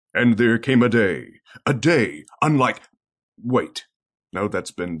And there came a day unlike... Wait, no,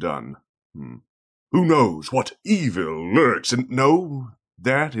 that's been done. Who knows what evil lurks in... No,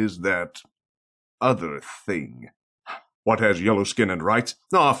 that is that other thing. What has yellow skin and rights?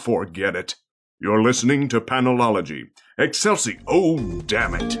 Forget it. You're listening to Panelology. Excelsi, oh,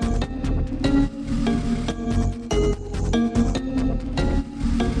 damn it.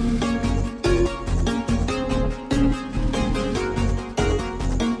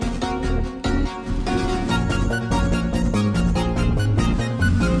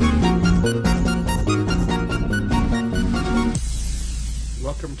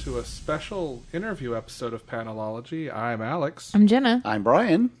 Welcome to a special interview episode of Panelology. I'm Alex. I'm Jenna. I'm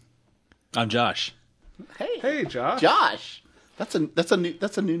Brian. I'm Josh. Hey, Josh. Josh. That's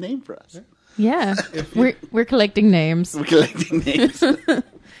a new name for us. Yeah, we're collecting names. We're collecting names.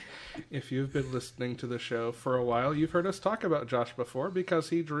 If you've been listening to the show for a while, you've heard us talk about Josh before because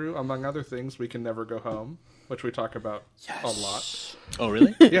he drew, among other things, We Can Never Go Home, which we talk about a lot. Oh,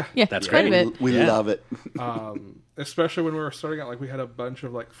 really? Yeah. Yeah, That's quite great. a bit. We love it. Especially when we were starting out, like we had a bunch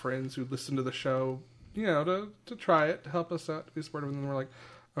of like friends who listened to the show, you know, to try it, to help us out, to be supportive, and then we're like,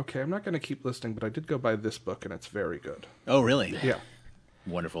 okay, I'm not going to keep listening, but I did go buy this book, and it's very good. Oh, really? Yeah.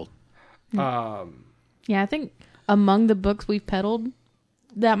 Wonderful. Yeah, I think among the books we've peddled,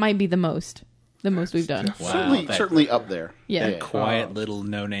 that might be the most we've done. Wow. Certainly up there. Yeah. Quiet little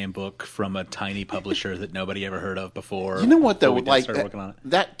no-name book from a tiny publisher that nobody ever heard of before. You know what though? before we Like started working on it.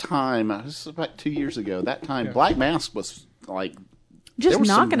 that time, this is about 2 years ago. That time, Black Mask was like Just there was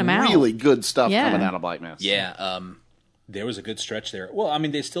knocking some them out. really good stuff Yeah. coming out of Black Mask. Yeah, there was a good stretch there. Well, I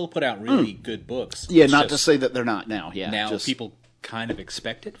mean, they still put out really good books. Yeah, It's not to just say that they're not now. Yeah, now just, people kind of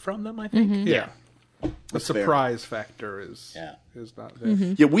expect it from them, I think. Yeah. The That's fair. surprise factor is not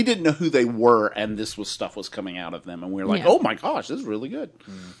there. Yeah, we didn't know who they were, and this stuff was coming out of them, and we were like, Yeah. "Oh my gosh, this is really good."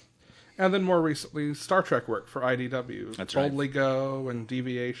 And then more recently, Star Trek work for IDW. That's right. Boldly Go and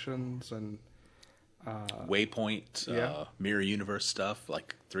Deviations and Waypoint, Yeah. Mirror Universe stuff,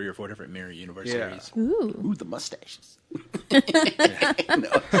 like 3 or 4 different Mirror Universe Yeah. series. Ooh. Ooh, the mustaches. No,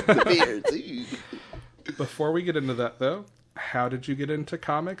 the beards. Ooh. Before we get into that, though, how did you get into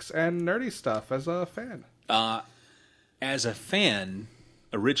comics and nerdy stuff as a fan? As a fan,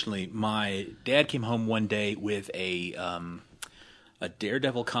 originally, my dad came home one day with a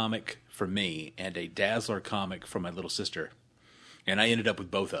Daredevil comic for me and a Dazzler comic for my little sister, and I ended up with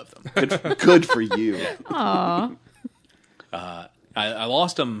both of them. Good for you. Aw. I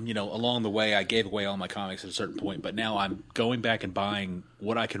lost them, along the way. I gave away all my comics at a certain point, but now I'm going back and buying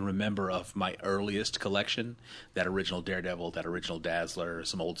what I can remember of my earliest collection, that original Daredevil, that original Dazzler,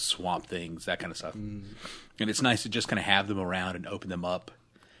 some old Swamp Things, that kind of stuff. And it's nice to just kind of have them around and open them up.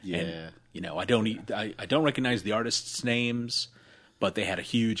 Yeah. And, I don't recognize the artists' names, but they had a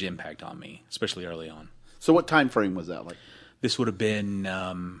huge impact on me, especially early on. So, what time frame was that like? This would have been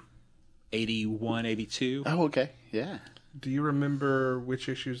 81, 82. Oh, okay. Yeah. Do you remember which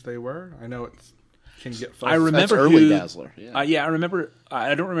issues they were? I know it can get fuzzy. I remember That's early who, Dazzler. Yeah. I remember.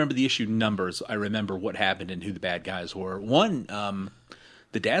 I don't remember the issue numbers. I remember what happened and who the bad guys were. One,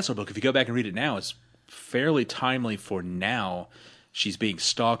 the Dazzler book. If you go back and read it now, it's fairly timely for now. She's being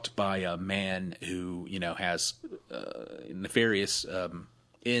stalked by a man who has nefarious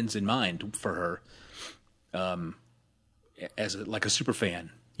ends in mind for her, as like a super fan.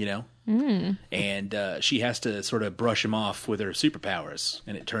 And she has to sort of brush him off with her superpowers,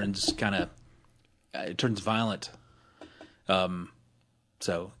 and it turns violent.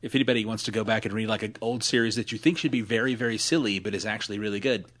 So if anybody wants to go back and read like an old series that you think should be very, very silly but is actually really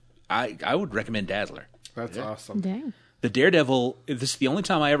good, I would recommend Dazzler. That's awesome. Dang. The Daredevil, this is the only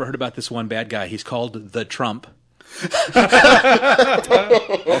time I ever heard about this one bad guy. He's called the Trump.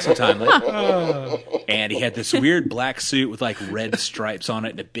 Also timely. And he had this weird black suit with like red stripes on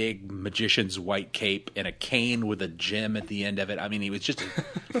it and a big magician's white cape and a cane with a gem at the end of it. I mean, he was just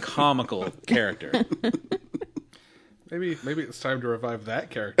a comical character. Maybe it's time to revive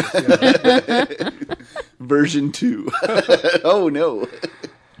that character. Version 2. Oh, no.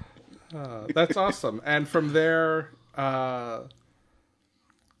 That's awesome. And from there,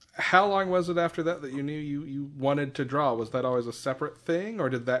 how long was it after that you knew you wanted to draw? Was that always a separate thing, or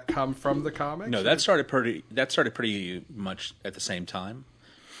did that come from the comics? No, that started pretty much at the same time.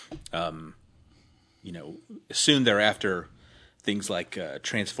 Soon thereafter, things like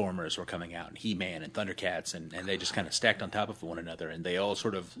Transformers were coming out, and He-Man and Thundercats, and they just kind of stacked on top of one another, and they all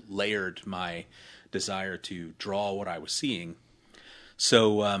sort of layered my desire to draw what I was seeing.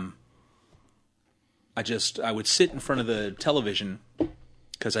 So I would sit in front of the television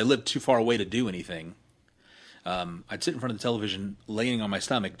because I lived too far away to do anything. I'd sit in front of the television, leaning on my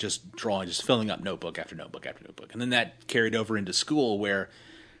stomach, just drawing, just filling up notebook after notebook after notebook. And then that carried over into school where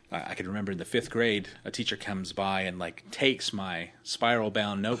I can remember in the 5th grade, a teacher comes by and like takes my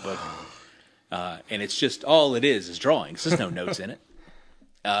spiral-bound notebook, and it's just all it is drawings. There's no notes in it.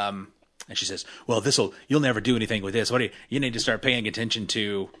 And she says, "Well, you'll never do anything with this. You need to start paying attention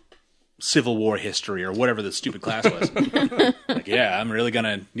to Civil War history or whatever the stupid class was." Like, yeah, I'm really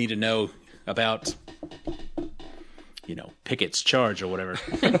gonna need to know about, Pickett's charge or whatever.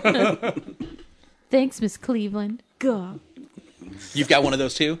 Thanks, Miss Cleveland. God. You've got one of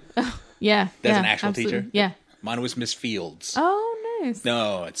those too? Yeah. That's an actual teacher? Yeah. Mine was Miss Fields. Oh, nice.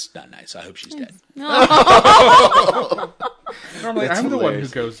 No, it's not nice. I hope she's dead. Normally, I'm the one who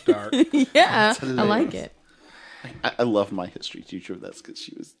goes dark. Yeah, I like it. I love my history teacher. That's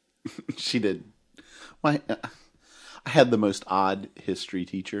because she did. I had the most odd history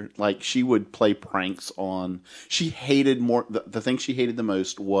teacher. Like, she would play pranks on. She hated the thing she hated the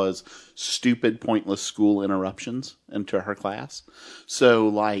most was stupid, pointless school interruptions into her class. So,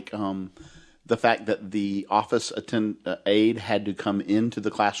 like, the fact that the office aide had to come into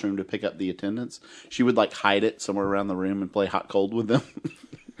the classroom to pick up the attendance, she would like hide it somewhere around the room and play hot cold with them.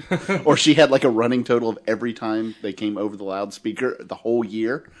 Or she had like a running total of every time they came over the loudspeaker the whole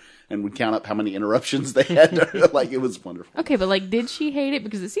year, and would count up how many interruptions they had. Like, it was wonderful. Okay, but like, did she hate it?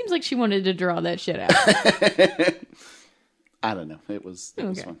 Because it seems like she wanted to draw that shit out. I don't know. It was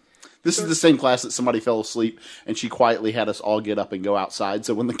fun. This is the same class that somebody fell asleep, and she quietly had us all get up and go outside.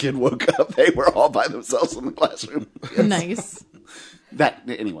 So when the kid woke up, they were all by themselves in the classroom. Yes. Nice.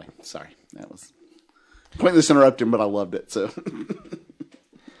 Anyway, sorry. That was pointless interrupting, but I loved it. So.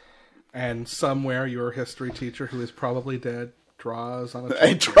 And somewhere your history teacher, who is probably dead, draws on a chalkboard.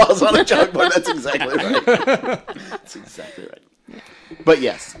 He draws on a chalkboard. That's exactly right. That's exactly right. Yeah. But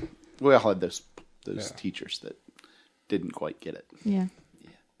yes, we all had those teachers that didn't quite get it. Yeah.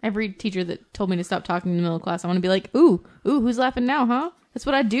 Every teacher that told me to stop talking in the middle of class, I want to be like, ooh, who's laughing now, huh? That's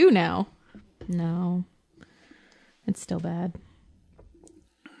what I do now. No. It's still bad.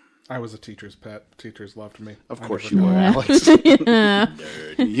 I was a teacher's pet. Teachers loved me. Of course you were, Alex. Yeah.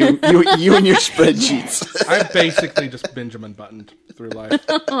 You and your spreadsheets. I basically just Benjamin Buttoned through life.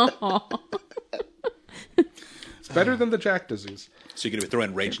 It's better than the Jack disease. So you're going to throw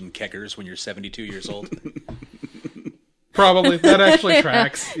in Raging Keckers when you're 72 years old? Probably. That actually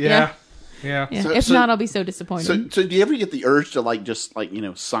tracks. Yeah. If not, I'll be so disappointed. So do you ever get the urge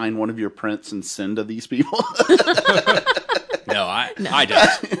to sign one of your prints and send to these people? No, I don't.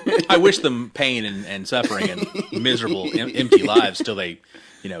 I wish them pain and suffering and miserable, empty lives till they,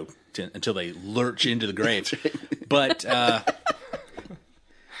 until they lurch into the grave. But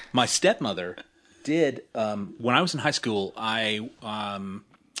my stepmother did. When I was in high school, my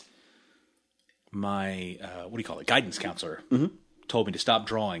guidance counselor told me to stop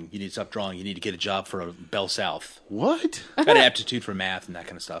drawing. You need to stop drawing. You need to get a job for Bell South. What? I had aptitude for math and that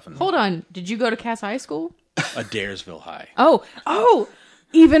kind of stuff. And Hold on. Did you go to Cass High School? Adairsville High. Oh,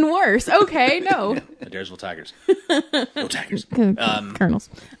 even worse. Okay, no. Adairsville Tigers. Go Tigers. Colonels.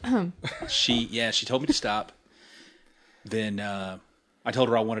 She told me to stop. Then I told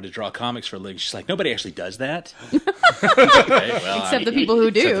her I wanted to draw comics for a living. She's like, nobody actually does that. Okay, well, Except the people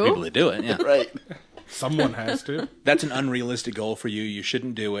who do. Except the people that do it, yeah. Right. Someone has to. That's an unrealistic goal for you. You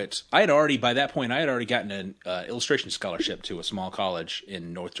shouldn't do it. By that point, I had already gotten an illustration scholarship to a small college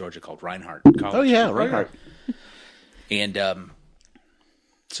in North Georgia called Reinhardt College. Oh, yeah, Reinhardt. And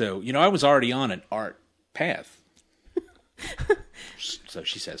so, I was already on an art path. So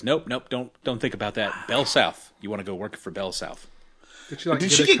she says, nope, don't think about that. Bell South. You want to go work for Bell South.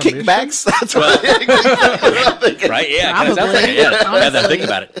 Did she get kickbacks? That's what right? Yeah, kind of sounds like it. Yeah, now that I think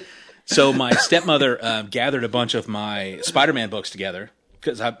about it. So my stepmother gathered a bunch of my Spider-Man books together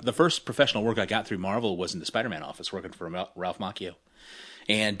because the first professional work I got through Marvel was in the Spider-Man office working for Ralph Macchio.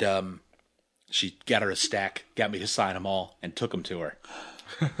 And she got her a stack, got me to sign them all, and took them to her.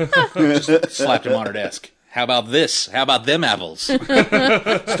 Just slapped them on her desk. How about this? How about them apples?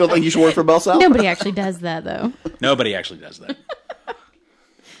 Still think you should work for Bell South? Nobody actually does that, though. Nobody actually does that.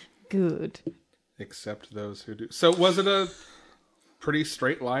 Good. Except those who do. So was it a pretty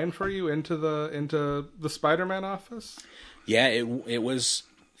straight line for you into the Spider-Man office? Yeah, it was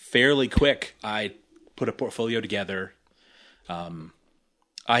fairly quick. I put a portfolio together. I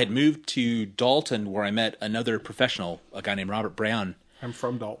had moved to Dalton where I met another professional, a guy named Robert Brown. I'm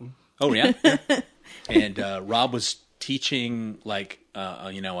from Dalton. Oh, yeah? And Rob was teaching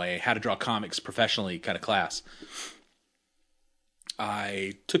a how to draw comics professionally kind of class.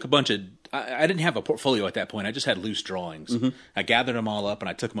 I took a bunch of... I didn't have a portfolio at that point. I just had loose drawings. Mm-hmm. I gathered them all up, and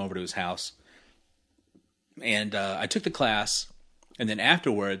I took them over to his house. And I took the class, and then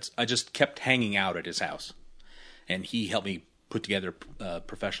afterwards, I just kept hanging out at his house. And he helped me put together a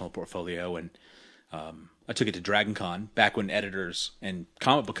professional portfolio, and I took it to Dragon Con, back when editors and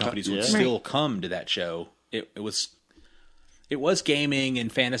comic book companies would still come to that show. It was gaming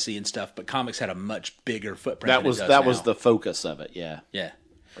and fantasy and stuff, but comics had a much bigger footprint. That was the focus of it. Yeah.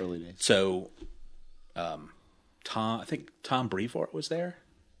 Early days. So, I think Tom Brevoort was there,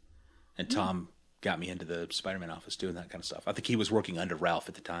 and Tom got me into the Spider-Man office doing that kind of stuff. I think he was working under Ralph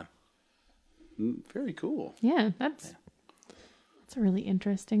at the time. Very cool. Yeah, that's a really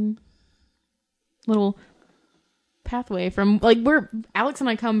interesting little pathway from like where Alex and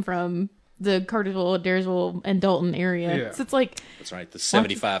I come from, the Cartersville, Daresville, and Dalton area. Yeah. So it's like That's right, the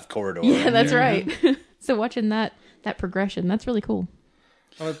 75 corridor. yeah, that's right. So watching that progression, that's really cool.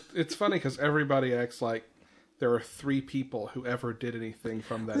 Well, it's funny because everybody acts like there are 3 people who ever did anything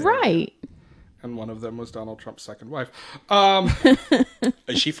from that area. Right. And one of them was Donald Trump's second wife.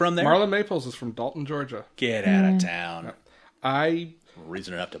 Is she from there? Marlon Maples is from Dalton, Georgia. Get out of town. I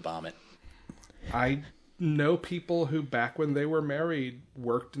Reason enough to bomb it. I know people who, back when they were married,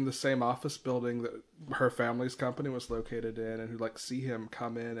 worked in the same office building that her family's company was located in, and who like see him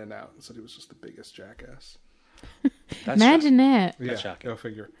come in and out and said he was just the biggest jackass. Imagine that. Yeah, shocking. go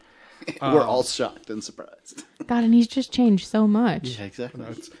figure. We're all shocked and surprised. God, and he's just changed so much. Yeah, exactly.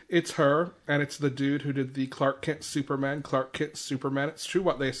 No, it's her, and it's the dude who did the Clark Kent Superman. It's true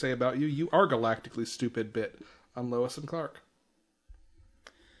what they say about you. You are galactically stupid bit on Lois and Clark.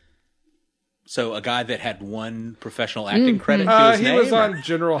 So a guy that had one professional acting credit to his He name? was or- on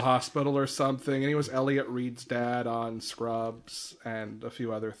General Hospital or something, and he was Elliot Reed's dad on Scrubs and a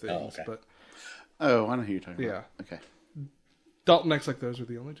few other things. okay. But Oh, I know who you're talking Yeah. about. Okay. Dalton acts like those are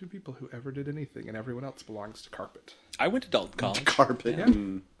the only 2 people who ever did anything, and everyone else belongs to Carpet. I went to Dalton College. Carpet.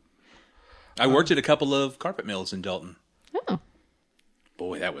 I worked at a couple of carpet mills in Dalton. Oh.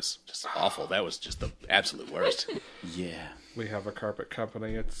 Boy, that was just awful. That was just the absolute worst. Yeah. We have a carpet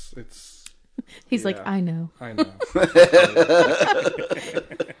company. It's He's like, Yeah. I know. I know.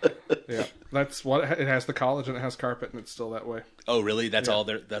 Yeah, that's what it has. The college and it has carpet, and it's still that way. Oh, really? That's all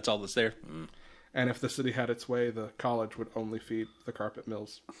there. That's all that's there. Mm. And if the city had its way, the college would only feed the carpet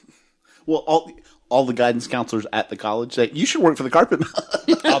mills. Well, all the guidance counselors at the college say you should work for the carpet mill.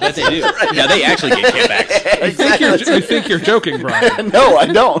 I'll bet they do. Now they actually get kickbacks. You think you're joking, Brian? No, I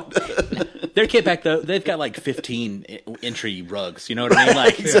don't. Their kickback though, they've got like 15 entry rugs. You know what I mean?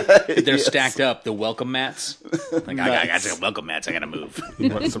 Like they're stacked up. The welcome mats. Like I got some welcome mats. I gotta move. You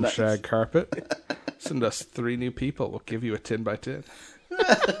want some shag carpet? Send us 3 new people. We'll give you a 10 by 10.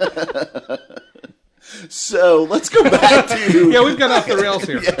 So let's go back to Yeah, we've got off the rails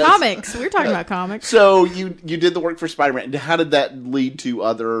here. Comics. We're talking about comics. So you did the work for Spider-Man. How did that lead to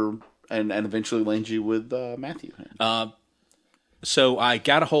other and eventually land you with Matthew? So I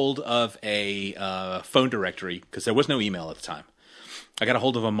got a hold of a phone directory because there was no email at the time. I got a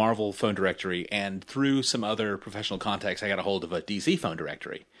hold of a Marvel phone directory, and through some other professional contacts, I got a hold of a DC phone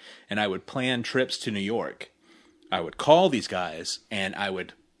directory. And I would plan trips to New York. I would call these guys, and I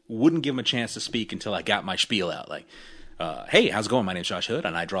wouldn't give them a chance to speak until I got my spiel out. Like, hey, how's it going? My name's Josh Hood,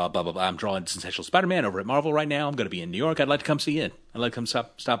 and I draw blah, blah, blah. I'm drawing Sensational Spider-Man over at Marvel right now. I'm going to be in New York. I'd like to come see you. I'd like to come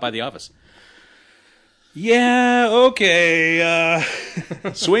stop by the office. Yeah, okay.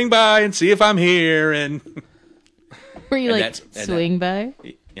 Swing by and see if I'm here. And Were you like, that's- swing by?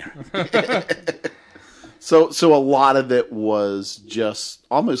 yeah. So a lot of it was just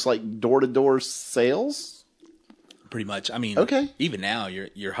almost like door-to-door sales. Pretty much. I mean, Okay. even now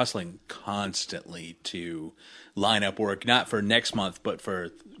you're hustling constantly to line up work, not for next month, but for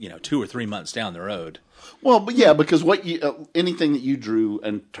 2 or 3 months down the road. Well, but yeah, because what you anything that you drew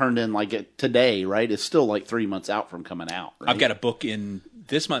and turned in today, right, is still like 3 months out from coming out. Right? I've got a book in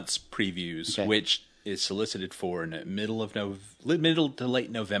this month's previews, Okay. which is solicited for in the middle to late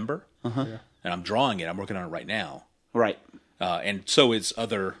November, and I'm drawing it. I'm working on it right now, right. and so is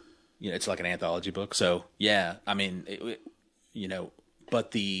other. It's like an anthology book. So yeah, I mean,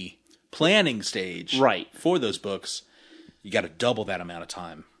 but the planning stage, Right. for those books, you got to double that amount of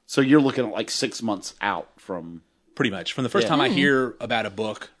time. So you're looking at like 6 months out from. Pretty much. From the first time I hear about a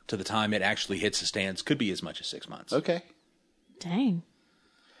book to the time it actually hits the stands could be as much as 6 months. Okay. Dang.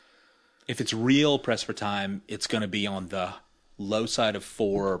 If it's real press for time, it's going to be on the low side of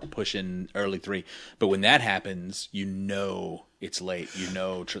 4, pushing early 3. But when that happens, it's late. There's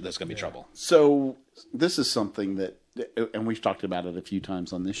going to be trouble. So this is something that, and we've talked about it a few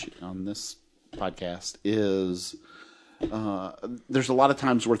times on this podcast, is there's a lot of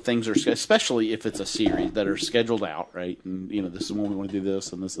times where things are, especially if it's a series that are scheduled out, right? And this is when we want to do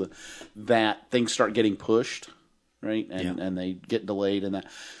this and this, that things start getting pushed, right? And they get delayed and that.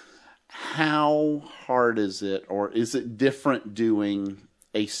 How hard is it, or is it different doing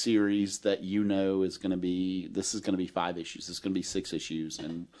a series that is going to be, this is going to be 5 issues, this is going to be 6 issues,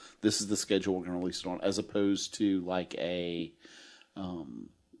 and this is the schedule we're going to release it on, as opposed to like I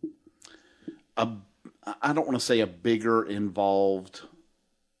don't want to say a bigger involved,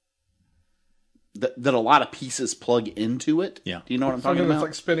 that a lot of pieces plug into it. Yeah. Do you know what I'm Something talking that's about?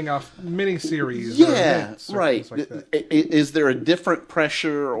 like spinning off miniseries. Yeah, or events or right. things like that. Is there a different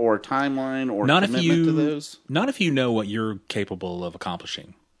pressure or timeline or Not if commitment to those? Not if you know what you're capable of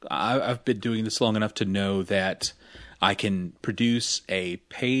accomplishing. I've been doing this long enough to know that I can produce a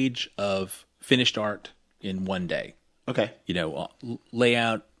page of finished art in one day. Okay.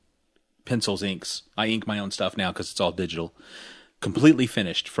 Layout, pencils, inks. I ink my own stuff now because it's all digital. Completely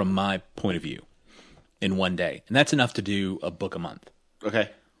finished from my point of view in one day. And that's enough to do a book a month. Okay.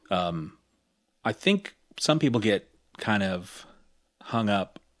 I think some people get kind of hung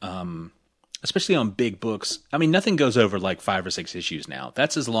up, especially on big books. I mean, nothing goes over like 5 or 6 issues now.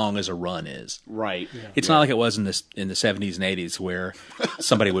 That's as long as a run is. Right. Yeah. It's not like it was in the 70s and 80s where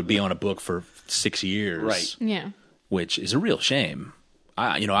somebody would be on a book for 6 years. Right. Yeah. Which is a real shame.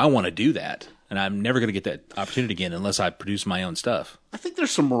 I want to do that, and I'm never going to get that opportunity again unless I produce my own stuff. I think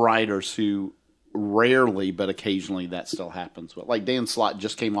there's some writers who rarely, but occasionally that still happens. But like Dan Slott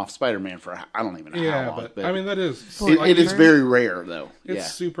just came off Spider-Man for I don't even know how long. But I mean that is it is very rare though.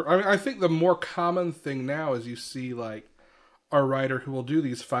 It's super. I mean, I think the more common thing now is you see like a writer who will do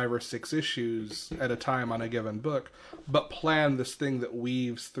these 5 or 6 issues at a time on a given book, but plan this thing that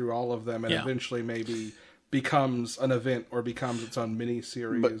weaves through all of them and eventually maybe becomes an event or becomes its own mini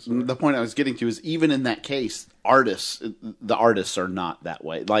series. But the point I was getting to is even in that case, the artists are not that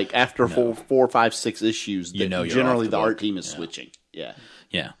way. Like after 4, 5, 6 issues, generally the art team is switching. Yeah.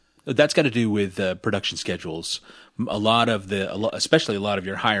 Yeah. That's got to do with production schedules. Especially a lot of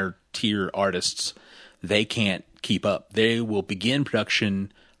your higher tier artists, they can't keep up. They will begin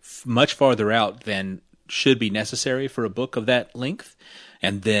production much farther out than should be necessary for a book of that length.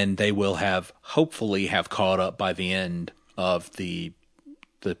 And then they will hopefully have caught up by the end of the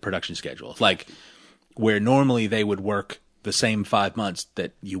production schedule. Like where normally they would work the same 5 months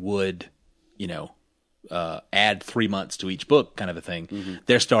that you would, add 3 months to each book kind of a thing. Mm-hmm.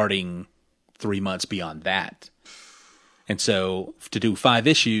 They're starting 3 months beyond that. And so to do 5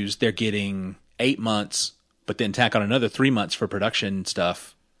 issues, they're getting 8 months, but then tack on another 3 months for production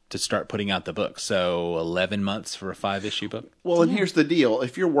stuff to start putting out the book. So 11 months for a 5-issue book. Well, and here's the deal.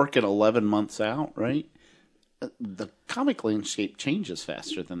 If you're working 11 months out, right, the comic landscape changes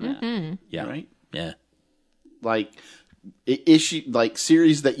faster than that. Mm-hmm. Yeah. Right? Yeah. Like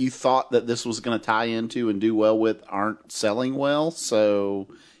series that you thought that this was going to tie into and do well with aren't selling well. So,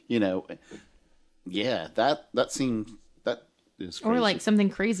 that seems, that is crazy. Or like something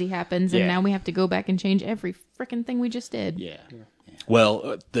crazy happens and now we have to go back and change every freaking thing we just did. Yeah.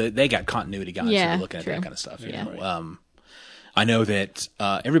 Well, they got continuity guys who are looking at true. that kind of stuff. Yeah. I know that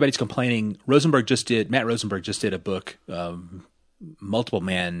everybody's complaining. Matt Rosenberg just did a book, Multiple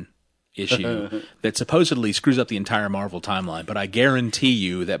Man issue, that supposedly screws up the entire Marvel timeline. But I guarantee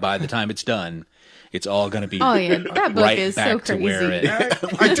you that by the time it's done, it's all going to be that book right is back so to crazy. where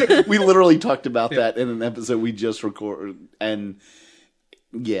it. We literally talked about that in an episode we just recorded. And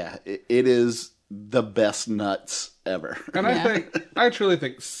it is the best nuts ever. And I truly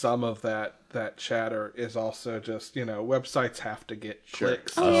think some of that chatter is also just, websites have to get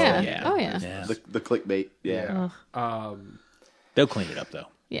clicks. Oh yeah. yeah. Oh yeah. Yeah. The clickbait. Yeah. They'll clean it up though.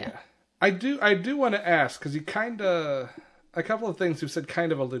 Yeah. I do want to ask, because you a couple of things you said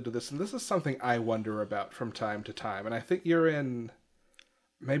kind of allude to this, and this is something I wonder about from time to time, and I think you're in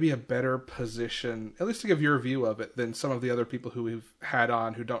maybe a better position, at least to give your view of it, than some of the other people who we've had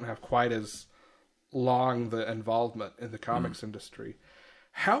on who don't have quite as long the involvement in the comics industry.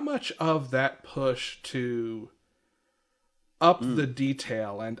 How much of that push to up the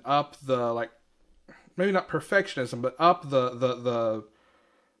detail and up the, maybe not perfectionism, but up the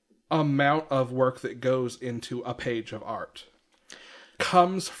amount of work that goes into a page of art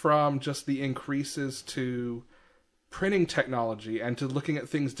comes from just the increases to printing technology and to looking at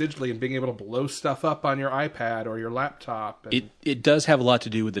things digitally and being able to blow stuff up on your iPad or your laptop? And It does have a lot to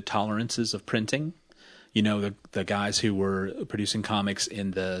do with the tolerances of printing. The guys who were producing comics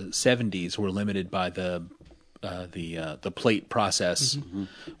in the 70s were limited by the plate process,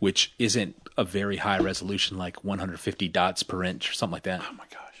 which isn't a very high resolution, like 150 dots per inch or something like that. Oh my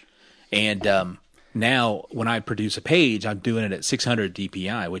gosh. And now when I produce a page, I'm doing it at 600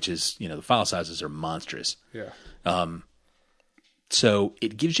 DPI, which is, the file sizes are monstrous. Yeah. So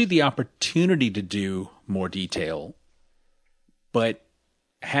it gives you the opportunity to do more detail, but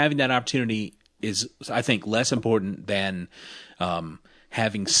having that opportunity is, I think, less important than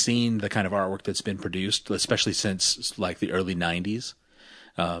having seen the kind of artwork that's been produced, especially since like the early 90s.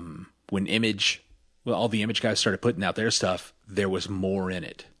 When all the Image guys started putting out their stuff, there was more in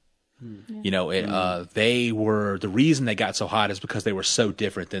it. They were, the reason they got so hot is because they were so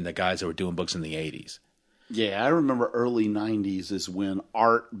different than the guys that were doing books in the 80s. Yeah, I remember early 90s is when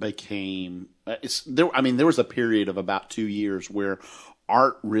art became there was a period of about 2 years where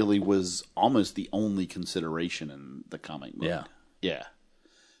art really was almost the only consideration in the comic book. Yeah. Yeah.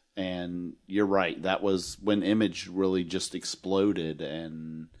 And you're right, that was when Image really just exploded,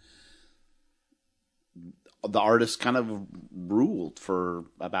 and the artists kind of ruled for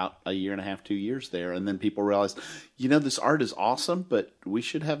about a year and a half, 2 years there. And then people realized, this art is awesome, but we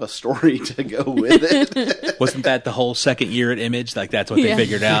should have a story to go with it. Wasn't that the whole second year at Image? Like, that's what they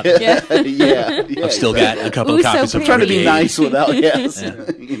figured out. Yeah. yeah. I've still got a couple Ooh, of so copies of pretty. Trying to be early nice 80s.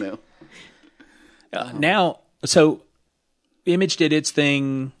 without, Now, so Image did its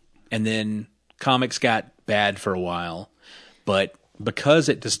thing, and then comics got bad for a while, but because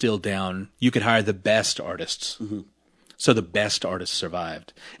it distilled down, you could hire the best artists. Mm-hmm. So the best artists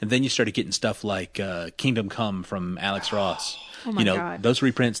survived. And then you started getting stuff like Kingdom Come from Alex Ross. Oh my God. Those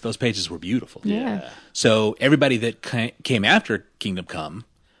reprints, those pages were beautiful. Yeah. So everybody that came after Kingdom Come,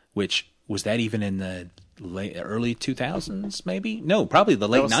 which was that even in the early 2000s, maybe? No, probably the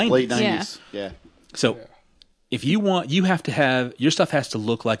late 90s. Late 90s. Yeah. So if you want, you have to have, your stuff has to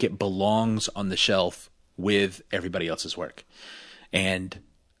look like it belongs on the shelf with everybody else's work. And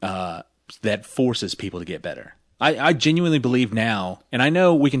that forces people to get better. I genuinely believe now, and I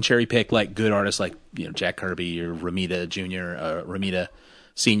know we can cherry pick like good artists like Jack Kirby or Romita Jr., Romita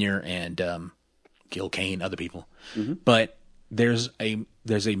Sr., and Gil Kane, other people. Mm-hmm. But there's a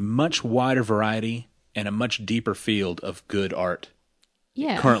much wider variety and a much deeper field of good art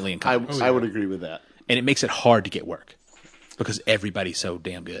currently in comics. I would agree with that. And it makes it hard to get work because everybody's so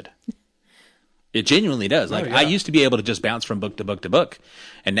damn good. It genuinely does. Like I used to be able to just bounce from book to book to book,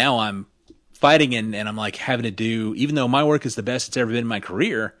 and now I'm fighting and I'm like having to do, even though my work is the best it's ever been in my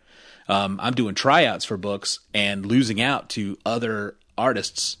career, I'm doing tryouts for books and losing out to other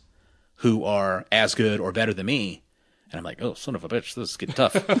artists who are as good or better than me. And I'm like, oh, son of a bitch, this is getting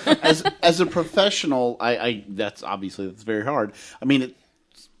tough. As a professional, that's very hard. I mean,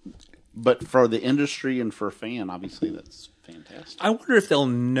 but for the industry and for a fan, obviously that's fantastic. I wonder if they'll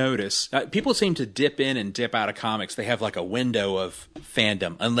notice. People seem to dip in and dip out of comics. They have like a window of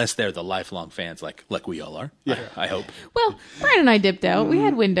fandom, unless they're the lifelong fans, like we all are. Yeah, I hope. Well, Brian and I dipped out. We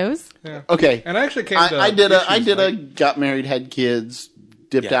had windows. Yeah. Okay, And I actually came to I did issues a got married, had kids,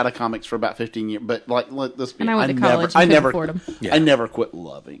 dipped out of comics for about 15 years. But like, let's be. And I went to college and couldn't afford 'em. I never quit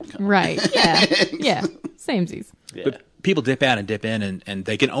loving comics. Right. Yeah. Yeah. Samesies. Yeah. But people dip out and dip in, and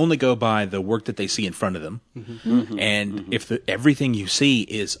they can only go by the work that they see in front of them. Mm-hmm. And if everything you see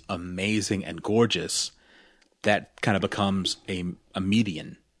is amazing and gorgeous, that kind of becomes a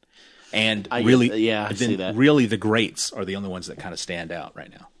median. And I see that. Really, the greats are the only ones that kind of stand out right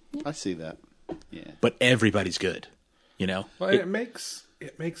now. I see that. Yeah. But everybody's good, Well, it makes.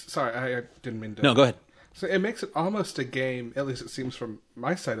 Sorry, I didn't mean to. No, go ahead. So it makes it almost a game, at least it seems from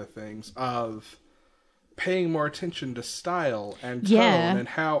my side of things, of paying more attention to style and tone and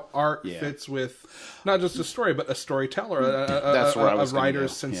how art fits with not just a story, but a storyteller, a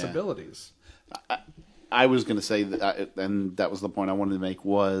writer's sensibilities. I was going to say that, and that was the point I wanted to make,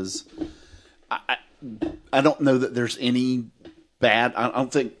 was I don't know that there's any bad, I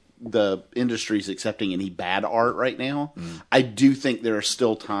don't think the industry's accepting any bad art right now. I do think there are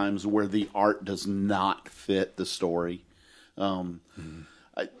still times where the art does not fit the story.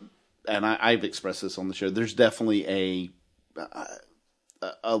 I've expressed this on the show. There's definitely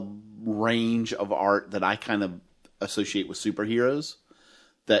a range of art that I kind of associate with superheroes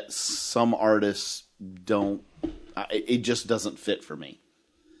that some artists don't. It just doesn't fit for me.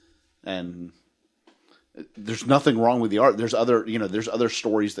 And there's nothing wrong with the art. There's other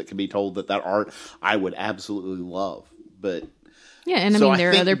stories that can be told that art I would absolutely love. But yeah, and so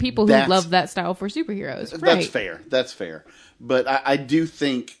there are other people who love that style for superheroes. Right. That's fair. But I do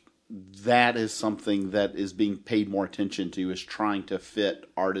think that is something that is being paid more attention to, is trying to fit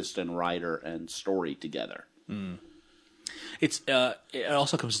artist and writer and story together. It's it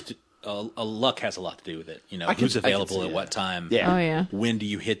also comes to luck has a lot to do with it. Who's available at what time? Yeah. Oh yeah. When do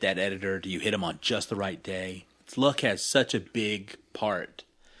you hit that editor? Do you hit them on just the right day? Luck has such a big part.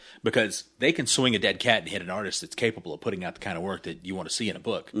 because they can swing a dead cat and hit an artist that's capable of putting out the kind of work that you want to see in a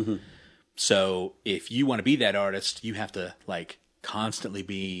book. Mm-hmm. So if you want to be that artist, you have to like constantly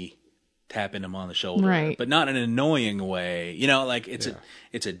be tapping them on the shoulder, Right. but not in an annoying way. You know, like it's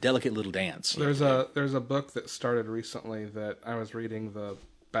a delicate little dance. There's a book that started recently that I was reading the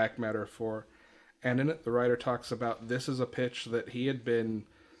back matter for, and in it the writer talks about this is a pitch that he had been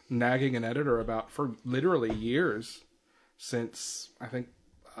nagging an editor about for literally years, since I think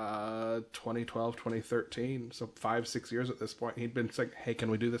 2012, 2013, so 5-6 years at this point. He'd been saying, hey,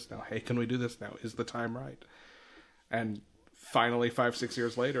 can we do this now? Hey, can we do this now? Is the time right? And finally 5-6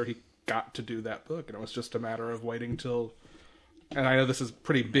 years later he got to do that book, and it was just a matter of waiting till, and I know this is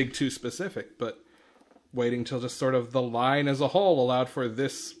pretty big too specific, but waiting till just sort of the line as a whole allowed for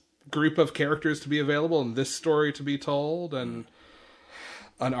this group of characters to be available and this story to be told, and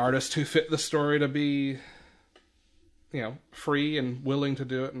an artist who fit the story to be, you know, free and willing to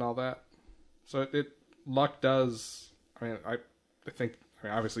do it and all that. So luck does, I mean, I think, I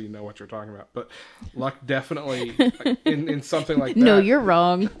mean, obviously you know what you're talking about, but luck definitely, in something like that. No, you're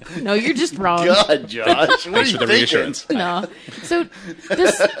wrong. No, you're just wrong. God, Josh, what are Thanks you for the thinking? reassurance. No. So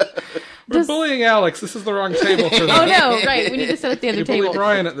this. We're bullying Alex. This is the wrong table for that. Oh no! Right, we need to sit at the other You bully table.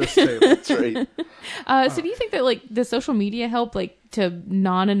 Brian at this table. That's right. So do you think that like the social media help like to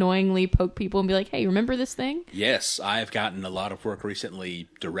non-annoyingly poke people and be like, "Hey, remember this thing?" Yes, I've gotten a lot of work recently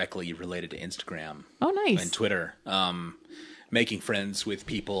directly related to Instagram. Oh, nice. And Twitter. Making friends with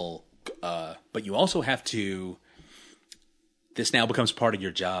people, but you also have to. This now becomes part of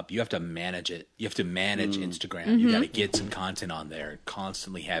your job. You have to manage it. You have to manage Instagram. Mm-hmm. You got to get some content on there,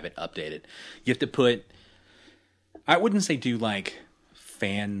 constantly have it updated. You have to put, I wouldn't say do like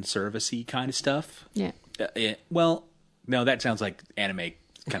fan servicey kind of stuff. Yeah. Well, no, that sounds like anime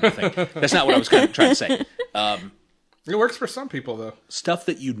kind of thing. That's not what I was kind of trying to say. It works for some people, though. Stuff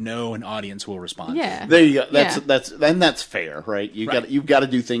that you know an audience will respond to. Yeah. There you go. Yeah. That's fair, right? You've got to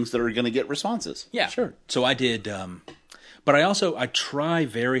do things that are going to get responses. Yeah, sure. So I did, but I try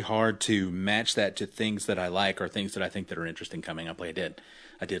very hard to match that to things that I like or things that I think that are interesting coming up. Like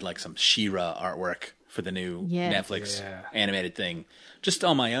I did like some She-Ra artwork for the new Yes. Netflix animated thing, just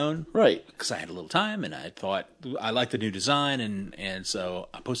on my own, Right. Because I had a little time and I thought I liked the new design, and so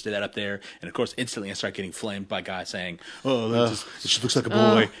I posted that up there. And of course, instantly I started getting flamed by guys saying, "Oh, it just looks like a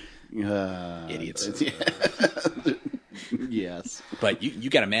boy." Idiots. Yes. But you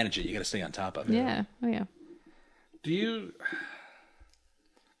got to manage it. You got to stay on top of it. Yeah. Oh yeah. Do you...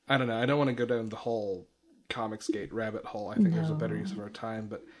 I don't know. I don't want to go down the whole Comicsgate rabbit hole. I think there's a better use of our time,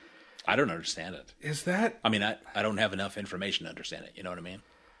 but I don't understand it. is that... I mean, I don't have enough information to understand it. You know what I mean?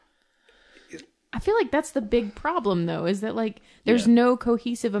 I feel like that's the big problem, though, is that like there's no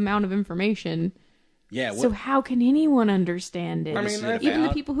cohesive amount of information. Yeah. So how can anyone understand it? I mean, even the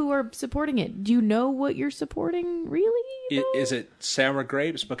people who are supporting it. Do you know what you're supporting, really? Is it sour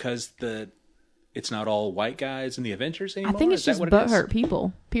grapes because it's not all white guys in the Avengers anymore? I think it's Is that just what it is? butthurt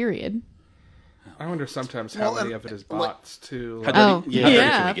people, period. I wonder sometimes how many of it is bots, too. How Oh, dirty- how dirty can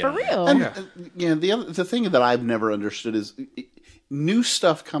yeah, we get for on that? real. And the thing that I've never understood is new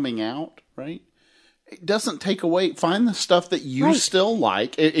stuff coming out, right? It doesn't take away. Find the stuff that you Right. still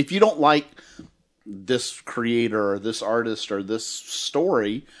like. If you don't like this creator or this artist or this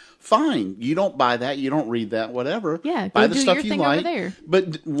story, fine. You don't buy that. You don't read that. Whatever. Yeah, buy go the do stuff your you thing over like. there.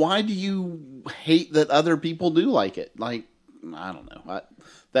 But why do you hate that other people do like it? Like, I don't know.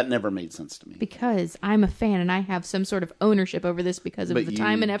 That never made sense to me. Because I'm a fan and I have some sort of ownership over this because of But the you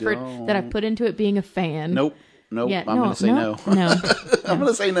time and effort that I've put into it being a fan. Nope. Yeah, I'm going to say no. No. I'm going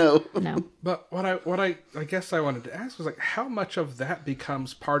to say no. No. But what I guess I wanted to ask was like, how much of that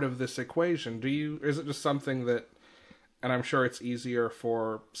becomes part of this equation? Is it just something that, and I'm sure it's easier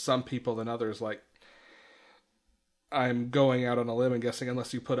for some people than others, like, I'm going out on a limb and guessing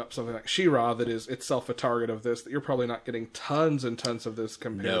unless you put up something like She-Ra that is itself a target of this, that you're probably not getting tons and tons of this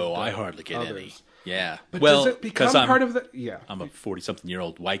compared to No, I hardly get others. any. Yeah. But well, does it become 'cause part of the... Yeah, I'm a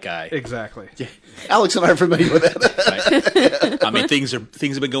 40-something-year-old white guy. exactly. Alex and I are familiar with that. Right? I mean, things have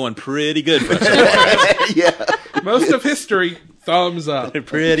been going pretty good for us. So far, right? Yeah. Most of history, thumbs up.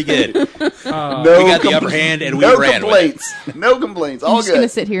 Pretty good. No we got the upper hand, and we no ran with complaints. No complaints. I'm All just going to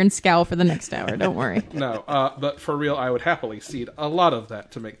good. sit here and scowl for the next hour. Don't worry. No, but for real, I would happily cede a lot of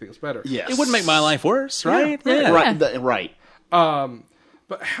that to make things better. Yes. It wouldn't make my life worse, right? Yeah. Right. Right.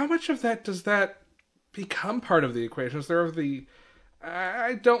 But how much of that does that become part of the equation? Is there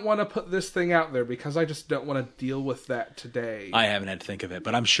I don't want to put this thing out there because I just don't want to deal with that today. I haven't had to think of it,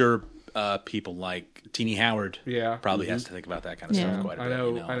 but I'm sure people like Teenie Howard. Yeah. Probably has to think about that kind of Yeah. stuff quite a I bit. know,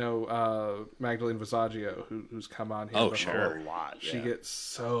 you know? I know Magdalene Visaggio, who's come on here Oh, before. sure. A lot. She Yeah. gets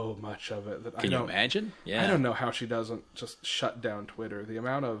so much of it that Can I you don't imagine? Yeah. I don't know how she doesn't just shut down Twitter. The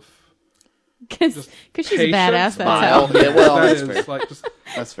amount of Because she's a patience, badass. That's Smile. how. Yeah, well, that that's is, fair. like just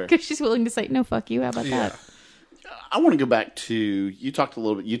That's fair. Because she's willing to say no. Fuck you. How about yeah. that? I want to go back to you talked a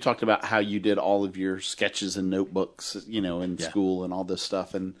little bit. You talked about how you did all of your sketches and notebooks, in school and all this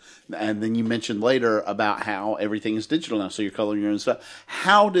stuff, and then you mentioned later about how everything is digital now, so you're coloring your own stuff.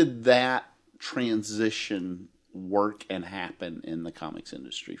 How did that transition work and happen in the comics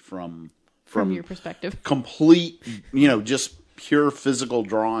industry from your perspective? complete, just pure physical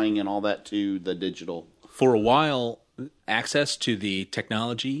drawing and all that to the digital? For a while, access to the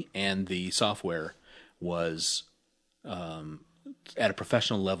technology and the software was at a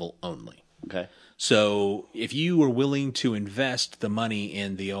professional level only. Okay. So if you were willing to invest the money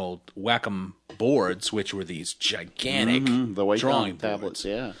in the old Wacom boards, which were these gigantic The Wacom drawing tablets,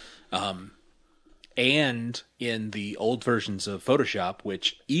 boards, yeah. and in the old versions of Photoshop,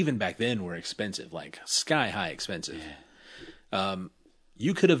 which even back then were expensive, like sky-high expensive,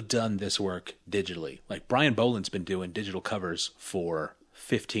 you could have done this work digitally. Like Brian Boland's been doing digital covers for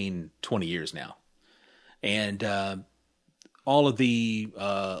 15, 20 years now. And all of the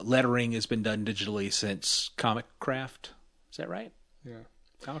lettering has been done digitally since Comic Craft. Is that right? Yeah.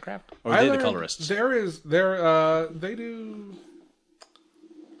 Comic Craft? Or are they the colorists? They do.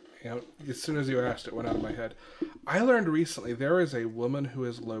 As soon as you asked, it went out of my head. I learned recently there is a woman who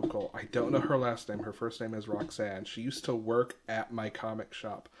is local. I don't know her last name. Her first name is Roxanne. She used to work at my comic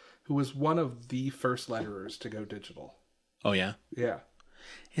shop. Who was one of the first letterers to go digital. Oh, yeah? Yeah.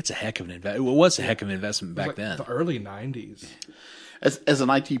 It's a heck of an investment. It was a heck of an investment back Like then. the early 90s. As an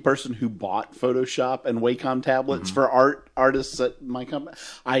IT person who bought Photoshop and Wacom tablets for artists at my company,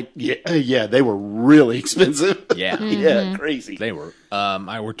 they were really expensive. Yeah. Yeah, crazy. They were.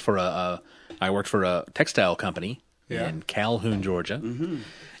 I worked for a textile company Yeah. in Calhoun, Georgia,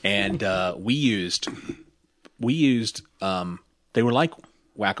 and we used they were like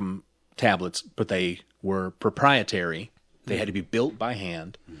Wacom tablets, but they were proprietary. They had to be built by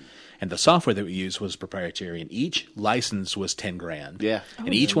hand, and the software that we used was proprietary. And each license was $10,000. Yeah.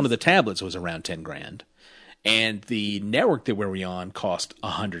 And each one of the tablets was around $10,000, and the network that we were on cost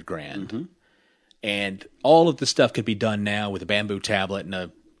 $100,000. And all of the stuff could be done now with a bamboo tablet and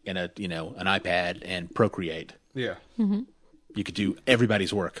an iPad and Procreate. Yeah. You could do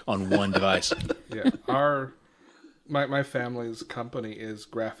everybody's work on one device. Yeah. My family's company is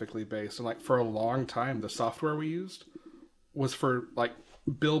graphically based, and like for a long time the software we used was for like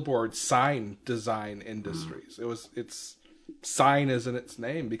billboard sign design industries. It's sign is in its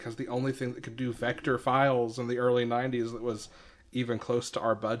name because the only thing that could do vector files in the early 90s that was even close to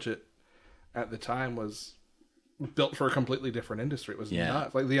our budget at the time was built for a completely different industry. It was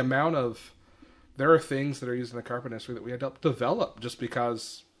nuts. Like the amount of there are things that are used in the carpet industry that we had to develop just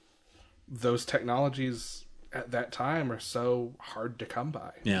because those technologies at that time are so hard to come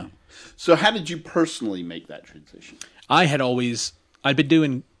by. Yeah. So how did you personally make that transition? I'd been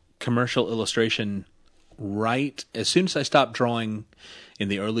doing commercial illustration right as soon as I stopped drawing in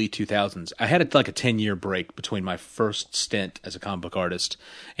the early 2000s. I had like a 10-year break between my first stint as a comic book artist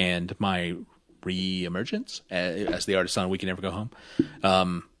and my re-emergence as the artist on We Can Never Go Home.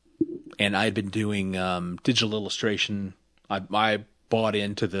 And I had been doing digital illustration. I bought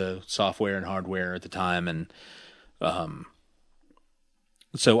into the software and hardware at the time, and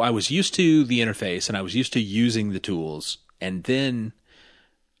so I was used to the interface and I was used to using the tools. And then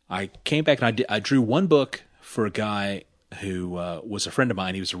I came back and I drew one book for a guy who was a friend of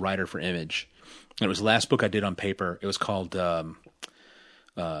mine. He was a writer for Image. And it was the last book I did on paper. It was called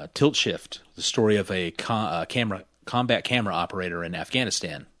Tilt Shift, the story of a combat camera operator in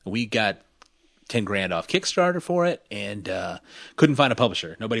Afghanistan. We got $10,000 off Kickstarter for it and couldn't find a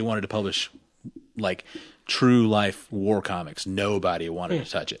publisher. Nobody wanted to publish like true life war comics. Nobody wanted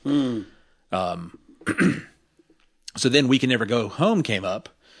to touch it. So then We Can Never Go Home came up,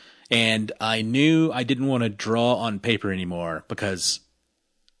 and I knew I didn't want to draw on paper anymore because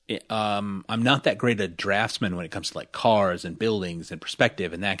I'm not that great a draftsman when it comes to like cars and buildings and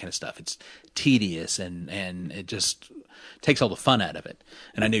perspective and that kind of stuff. It's tedious and it just takes all the fun out of it.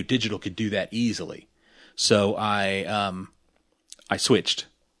 And I knew digital could do that easily. So I switched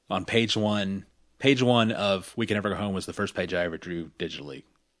on page one. Page one of We Can Never Go Home was the first page I ever drew digitally,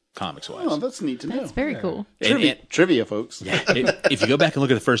 comics-wise. Oh, that's neat to know. That's very cool. Trivia, folks. If you go back and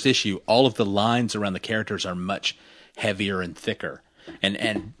look at the first issue, all of the lines around the characters are much heavier and thicker.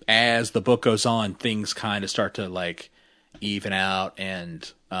 And as the book goes on, things kind of start to like even out, and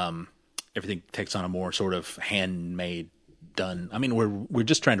everything takes on a more sort of handmade done. I mean, we're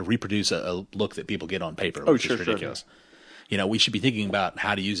just trying to reproduce a look that people get on paper, which is ridiculous. You know, we should be thinking about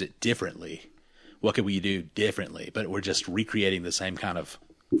how to use it differently. What could we do differently? But we're just recreating the same kind of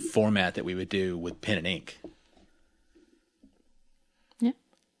format that we would do with pen and ink. Yeah.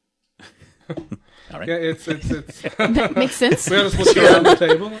 All right. Yeah, it's That makes sense. we just look around the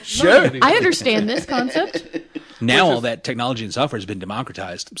table. Sure. I understand this concept. Now all that technology and software has been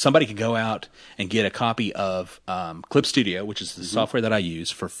democratized. Somebody can go out and get a copy of Clip Studio, which is the software that I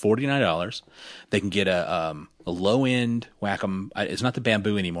use, for $49. They can get a low-end Wacom. It's not the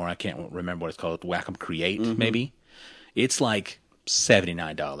Bamboo anymore. I can't remember what it's called. Wacom Create, maybe. It's like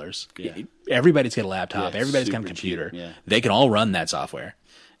 $79. Yeah. Everybody's got a laptop. Yeah, Everybody's got a super computer. cheap, yeah. They can all run that software,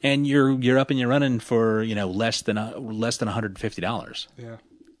 and you're up and you're running for less than $150. Yeah.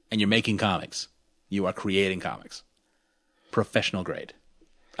 And you're making comics. You are creating comics, professional grade.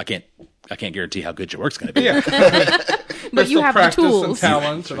 I can't guarantee how good your work's going to be. Yeah. But you Still have the practice and tools.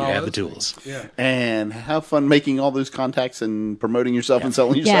 talent and all You have the that. tools. Yeah. And have fun making all those contacts and promoting yourself and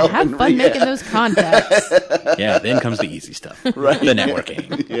selling Yeah, yourself. have and fun making those contacts. Yeah, then comes the easy stuff. Right. The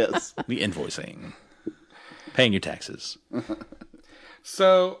networking, Yes. the invoicing, paying your taxes.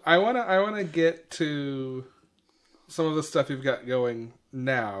 So I wanna get to some of the stuff you've got going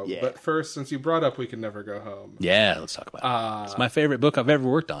now. Yeah. But first, since you brought up We Can Never Go Home. Yeah, let's talk about it. It's my favorite book I've ever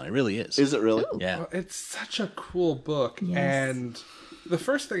worked on. It really is. Is it really? Yeah. Well, it's such a cool book. Yes. And the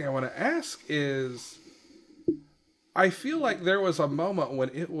first thing I want to ask is, I feel like there was a moment when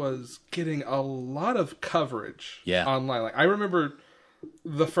it was getting a lot of coverage online. Like, I remember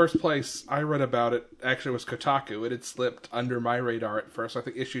the first place I read about it actually was Kotaku. It had slipped under my radar at first. I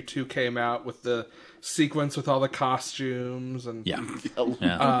think issue 2 came out with the sequence with all the costumes and Yeah.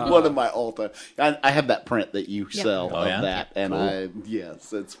 One of my all-time. I have that print that you sell Oh, of yeah? that, and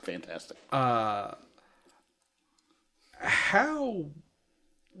yes, it's fantastic. how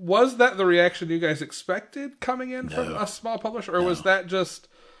was that the reaction you guys expected coming in from a small publisher, or was that just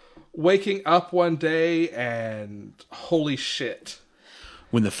waking up one day and holy shit?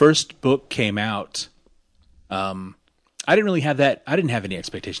 When the first book came out, I didn't really have that. I didn't have any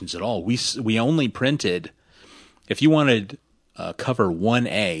expectations at all. We only printed, if you wanted cover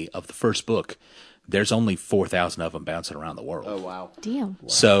 1A of the first book, there's only 4,000 of them bouncing around the world. Oh wow! Damn.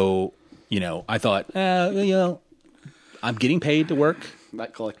 So, I thought, I'm getting paid to work.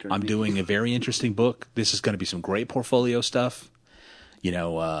 That collector. I'm doing a very interesting book. This is going to be some great portfolio stuff.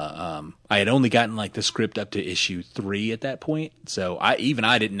 I had only gotten like the script up to issue 3 at that point. So I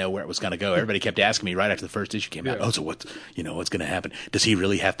didn't know where it was going to go. Everybody kept asking me right after the first issue came out. Yeah. Oh, so what's going to happen? Does he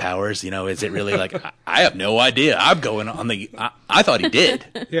really have powers? Is it really like, I have no idea. I'm going on I thought he did.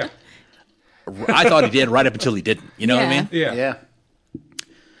 Yeah. I thought he did right up until he didn't. You know what I mean? Yeah. Yeah.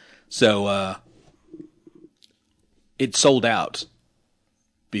 So, it sold out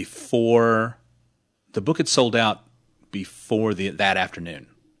before the book had sold out before that afternoon.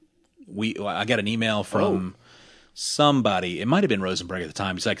 I got an email from somebody. It might have been Rosenberg at the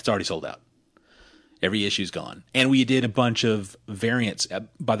time. He's like, it's already sold out. Every issue's gone. And we did a bunch of variants.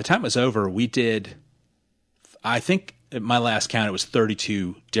 By the time it was over, we did, I think at my last count, it was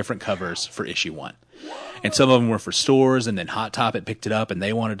 32 different covers for issue 1. And some of them were for stores, and then Hot Topic picked it up, and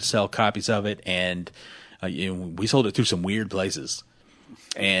they wanted to sell copies of it. And we sold it through some weird places.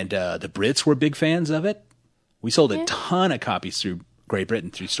 And the Brits were big fans of it. We sold a ton of copies through Great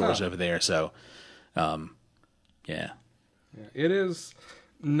Britain, through stores over there. So, yeah. It is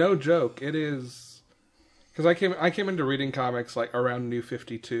no joke. It is because I came into reading comics like around New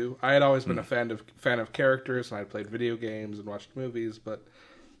 52. I had always been a fan of characters, and I'd played video games and watched movies, but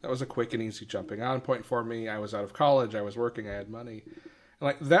that was a quick and easy jumping on point for me. I was out of college. I was working. I had money.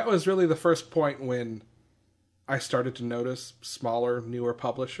 And that was really the first point when I started to notice smaller, newer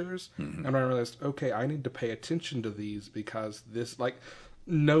publishers. And I realized, okay, I need to pay attention to these because this,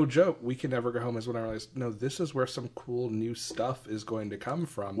 no joke, We Can Never Go Home is when I realized, no, this is where some cool new stuff is going to come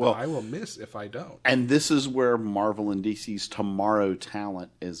from that I will miss if I don't. And this is where Marvel and DC's tomorrow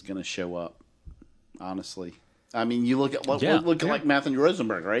talent is going to show up, honestly. I mean, you look at like Matthew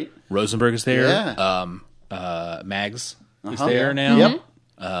Rosenberg, right? Rosenberg is there. Yeah. Mags is there now.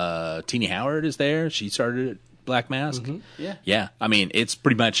 Yep. Teenie Howard is there. She started at Black Mask. Yeah. Yeah. I mean, it's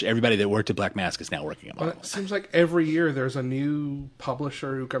pretty much everybody that worked at Black Mask is now working at But Marvel. it seems like every year there's a new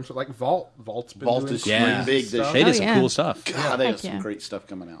publisher who comes with, like Vault. Vault's been Vault doing is some Yeah. pretty big this stuff. They year. did some yeah. cool stuff. God, they have Heck some yeah. great stuff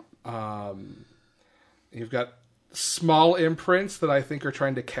coming out. You've got small imprints that I think are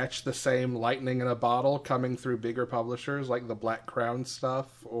trying to catch the same lightning in a bottle coming through bigger publishers like the Black Crown stuff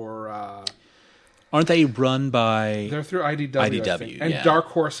or Aren't they run by? They're through IDW, I IDW, think. And yeah. Dark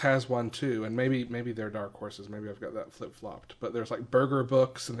Horse has one too, and maybe they're Dark Horses. Maybe I've got that flip flopped. But there's like Burger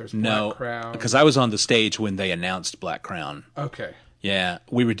Books, and there's Black Crown. Because I was on the stage when they announced Black Crown. Okay. Yeah,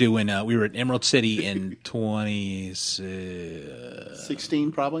 we were doing. We were at Emerald City in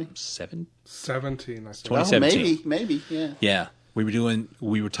 2016, probably 17. I think. 2017. Maybe, yeah. Yeah, we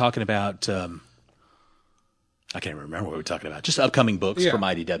were talking about. I can't even remember what we were talking about. Just upcoming books from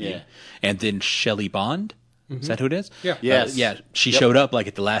IDW, Yeah. and then Shelley Bond. Is that who it is? Yeah. Yes. Yeah. She showed up like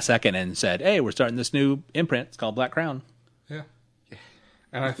at the last second and said, "Hey, we're starting this new imprint. It's called Black Crown." Yeah.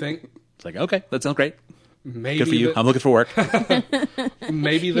 And I think It's like, okay, that sounds great. maybe Good for you. I'm looking for work.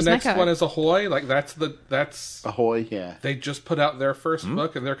 maybe the Here's my next card. one is Ahoy. Like that's Ahoy, yeah. they just put out their first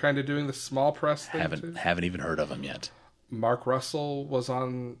book, and they're kind of doing the small press thing too. haven't even heard of them yet. Mark Russell was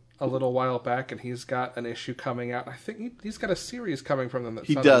on a little while back, and he's got an issue coming out. I think he's got a series coming from them. That's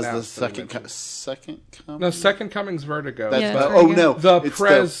He does the unannounced that he second mentioned. second coming. No, Second Coming's Vertigo. That's Yeah, but that's right. no, the it's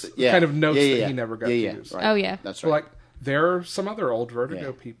Prez yeah. kind of notes Yeah, yeah, that he never got to use. Right. Oh, yeah. That's So, right. like, there are some other old Vertigo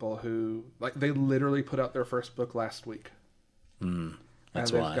Yeah. people who, like, they literally put out their first book last week. That's and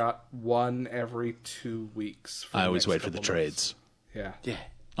they've why. got one every 2 weeks. For I the always next wait for the couple months. trades. Yeah. Yeah.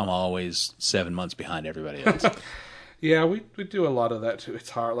 I'm always 7 months behind everybody else. Yeah, we do a lot of that too. It's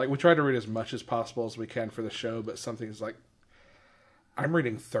hard. Like, we try to read as much as possible as we can for the show, but something's like, I'm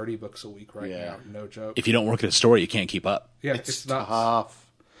reading 30 books a week right Yeah. now. No joke. If you don't work at a store, you can't keep up. Yeah, It's it's not. tough.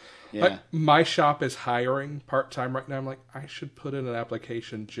 Yeah. Like, my shop is hiring part-time right now. I'm like, I should put in an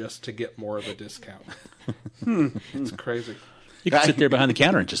application just to get more of a discount. It's crazy. You can sit there behind the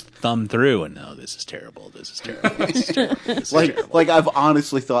counter and just thumb through and, oh, this is terrible. This is terrible. This is terrible. This is terrible. like I've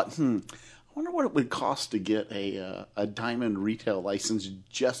honestly thought, I wonder what it would cost to get a diamond retail license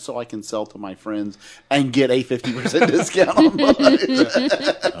just so I can sell to my friends and get a 50% discount on books.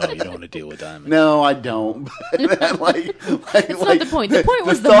 Oh, you don't want to deal with diamonds. No, I don't. That's not the point. The point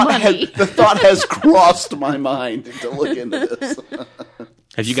was the thought money. the thought has crossed my mind to look into this.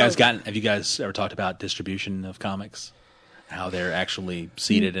 Have you guys ever talked about distribution of comics? How they're actually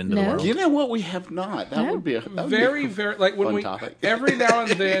seeded into the No. world? You know what? We have not. That No. would be Very, very, like, when fun we, topic. every now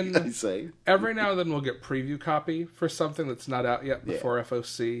and I then, say. every now and then we'll get preview copy for something that's not out yet before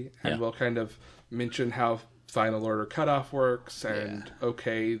FOC, and Yeah. we'll kind of mention how Final Order cutoff works, and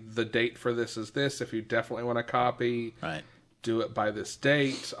okay, the date for this is this. If you definitely want a copy, Right. do it by this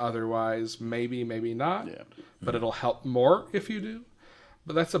date. Otherwise, maybe not. Yeah. But it'll help more if you do.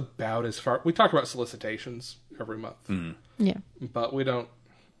 But that's about as far. We talk about solicitations every month, Yeah. but we don't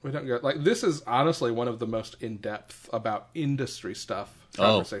go like this. Is honestly one of the most in depth about industry stuff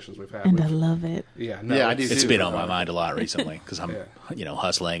conversations we've had. And I love it. Yeah, no, Yeah, I do It's too. been on my mind a lot recently because I'm, Yeah.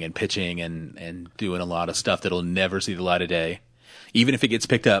 hustling and pitching and doing a lot of stuff that'll never see the light of day. Even if it gets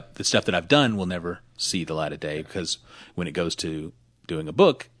picked up, the stuff that I've done will never see the light of day because when it goes to doing a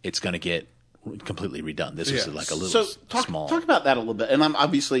book, it's going to get completely redone. This is Yeah. like a little So small. talk about that a little bit. And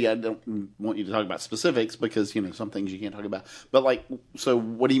I don't want you to talk about specifics because some things you can't talk about. But like, so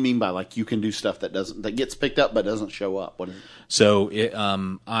what do you mean by like you can do stuff that gets picked up but doesn't show up? What is it? So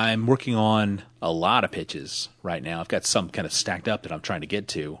I'm working on a lot of pitches right now. I've got some kind of stacked up that I'm trying to get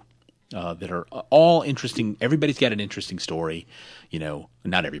to that are all interesting. Everybody's got an interesting story.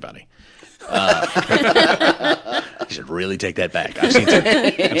 Not everybody. I should really take that back. I've seen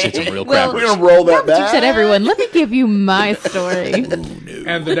some real Well, crappers. We're gonna roll that You back. said everyone. Let me give you my story.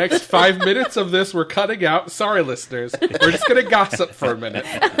 And the next 5 minutes of this we're cutting out. Sorry, listeners. We're just going to gossip for a minute.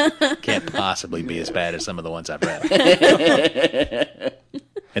 Can't possibly be as bad as some of the ones I've read.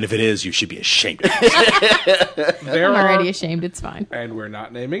 And if it is, you should be ashamed of it. There I'm are, already ashamed. It's fine. and we're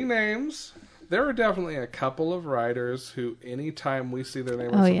not naming names. There are definitely a couple of writers who, anytime we see their name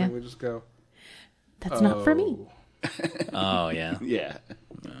on Oh, something, yeah. we just go, That's not for me. Oh, yeah. Yeah.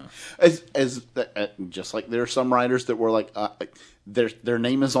 As just like there are some writers that were like their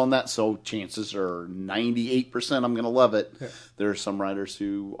name is on that, so chances are 98% I'm going to love it. Yeah. There are some writers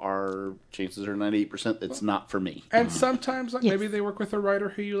who are chances are 98% it's not for me. And sometimes, like, Yes. maybe they work with a writer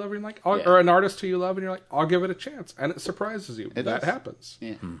who you love, and you're like, Yeah. or an artist who you love, and you're like, I'll give it a chance, and it surprises you. It that does. happens.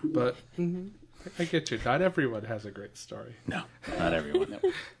 Yeah. But I get you. Not everyone has a great story. No, not everyone.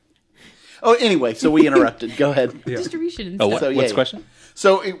 Oh, anyway, so we interrupted. Go ahead. Yeah. Distribution and Oh, stuff. what, So, yeah, what's yeah. the question?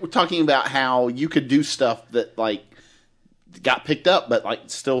 So we're talking about how you could do stuff that like got picked up, but like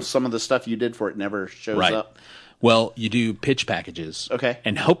still some of the stuff you did for it never shows Right. up. Well, you do pitch packages. Okay.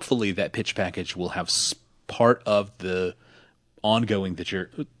 And hopefully that pitch package will have part of the ongoing that you're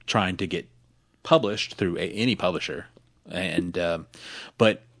trying to get published through any publisher. And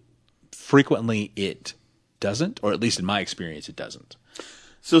but frequently it doesn't, or at least in my experience, it doesn't.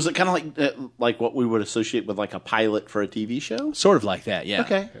 So is it kind of like what we would associate with like a pilot for a TV show? Sort of like that, yeah.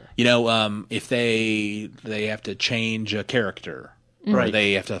 Okay. You know, if they have to change a character, or Right.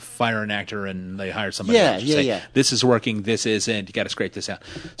 they have to fire an actor and they hire somebody Yeah, else to yeah, say, yeah. this is working, this isn't, you got to scrape this out.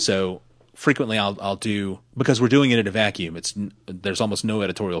 So frequently I'll do, because we're doing it in a vacuum, there's almost no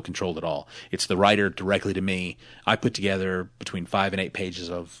editorial control at all. It's the writer directly to me. I put together between 5 and 8 pages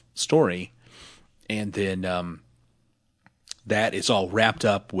of story, and then that is all wrapped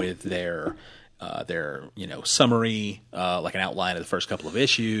up with their summary, like an outline of the first couple of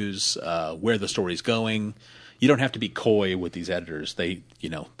issues, where the story's going. You don't have to be coy with these editors. They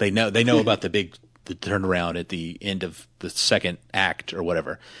know about the turnaround at the end of the second act or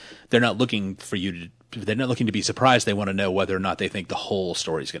whatever. They're not looking for you they're not looking to be surprised. They want to know whether or not they think the whole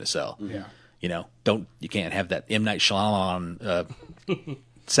story is going to sell. Yeah. You know, you can't have that M. Night Shyamalan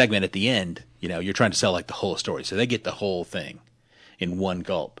segment at the end. You know, you're trying to sell like the whole story. So they get the whole thing in one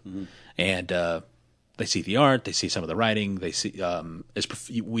gulp. Mm-hmm. And they see the art, they see some of the writing, they see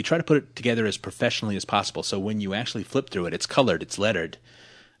we try to put it together as professionally as possible. So when you actually flip through it, it's colored, it's lettered.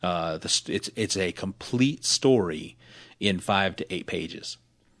 It's a complete story in 5 to 8 pages.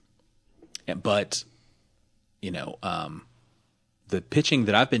 But the pitching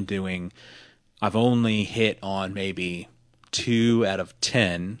that I've been doing, I've only hit on maybe 2 out of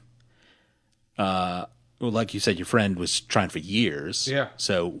 10. Well, like you said, your friend was trying for years. Yeah.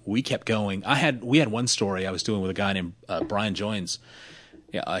 So we kept going. We had one story I was doing with a guy named Brian Joins.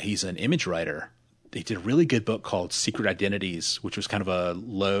 Yeah, he's an image writer. He did a really good book called Secret Identities, which was kind of a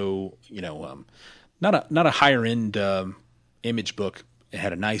low, not a higher end image book. It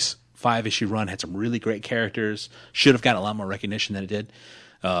had a nice 5-issue run, had some really great characters. Should have gotten a lot more recognition than it did.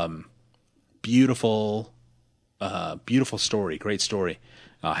 Beautiful story, great story.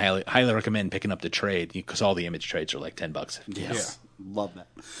 Highly recommend picking up the trade because all the image trades are like $10. Yes. Love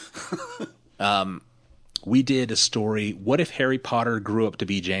that. We did a story. What if Harry Potter grew up to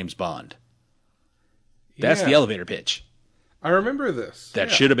be James Bond? That's the elevator pitch. I remember this. That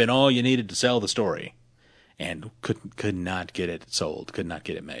should have been all you needed to sell the story, and could not get it sold. Could not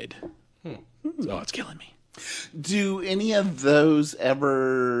get it made. Oh, it's killing me. Do any of those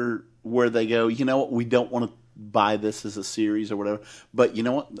ever where they go, you know what, we don't want to buy this as a series or whatever, but you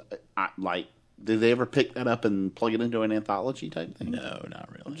know what, do they ever pick that up and plug it into an anthology type thing? No, not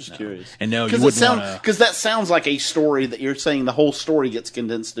really. I'm just curious. And no, you wouldn't want to. Because that sounds like a story that you're saying the whole story gets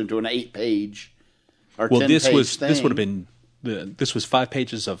condensed into an 8-page or 10-page thing. This would have been this was 5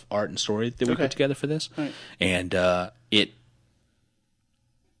 pages of art and story that we put together for this, right. And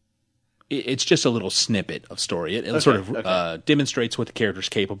it's just a little snippet of story. It sort of demonstrates what the character's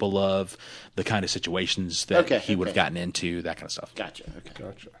capable of, the kind of situations that he would have gotten into, that kind of stuff. Gotcha. Okay.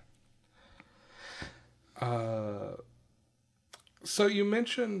 Gotcha. So you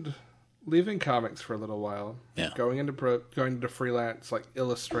mentioned leaving comics for a little while, going into freelance like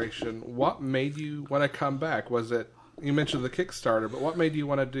illustration. What made you want to come back? Was it, you mentioned the Kickstarter, but what made you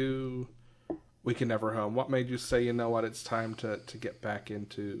want to do Weekend Never Home? What made you say, you know what, it's time to get back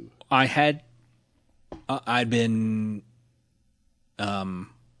into? I'd been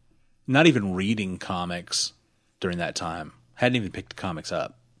not even reading comics during that time. Hadn't even picked the comics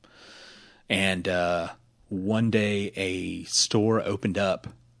up. And one day a store opened up,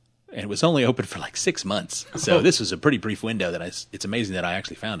 and it was only open for like 6 months. So this was a pretty brief window it's amazing that I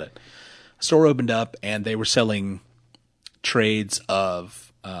actually found it. A store opened up, and they were selling trades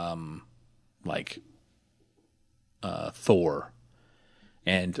of Thor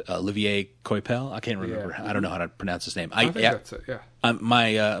and Olivier Coipel. I can't remember. I don't know how to pronounce his name. I think that's it. Yeah.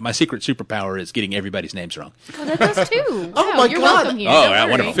 My secret superpower is getting everybody's names wrong. Oh, that does too. Oh, Wow, my you're God. welcome here. Oh, Don't yeah,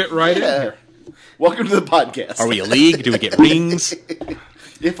 worry. wonderful. Fit right in here. Welcome to the podcast. Are we a league? Do we get rings?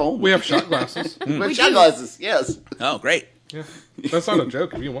 If only. We have shot glasses. We have shot glasses, yes. Oh, great. Yeah. That's not a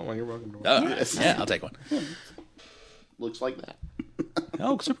joke. If you want one, you're welcome to one. Oh, Yes. yeah, I'll take one. Looks like that.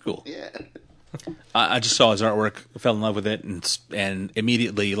 Oh, super cool. Yeah. I just saw his artwork, fell in love with it, and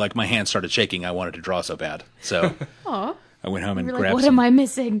immediately, like, my hands started shaking. I wanted to draw so bad. So Aw. I went home and You're grabbed like, what some. am I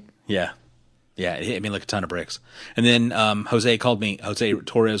missing? Yeah. Yeah, it hit me like a ton of bricks. And then Jose called me. Jose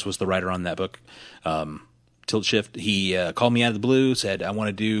Torres was the writer on that book, Tilt Shift. He called me out of the blue, said, I want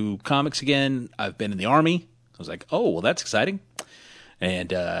to do comics again. I've been in the Army. I was like, oh, well, that's exciting.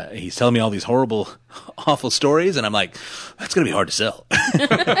 And he's telling me all these horrible, awful stories, and I'm like, that's going to be hard to sell.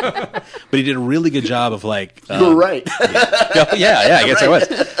 But he did a really good job of like... You're right. yeah, I guess I was.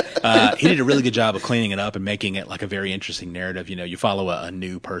 He did a really good job of cleaning it up and making it like a very interesting narrative. You know, you follow a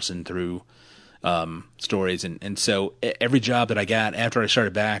new person through stories. And so every job that I got after I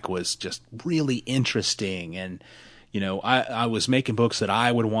started back was just really interesting. And, I was making books that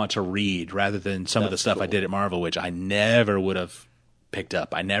I would want to read rather than some of the stuff I did at Marvel, which I never would have picked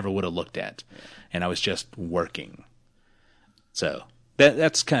up. I never would have looked at. And I was just working. So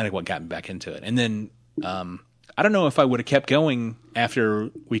that's kind of what got me back into it. And then I don't know if I would have kept going after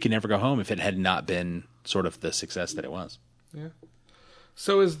We Can Never Go Home if it had not been sort of the success that it was. Yeah.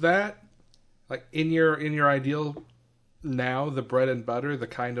 So is that like in your ideal now, the bread and butter, the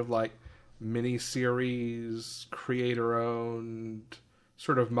kind of like mini-series, creator-owned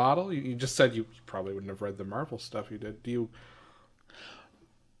sort of model? You just said you probably wouldn't have read the Marvel stuff you did. Do you?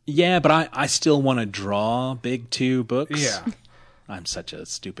 Yeah, but I still want to draw big 2 books. Yeah. I'm such a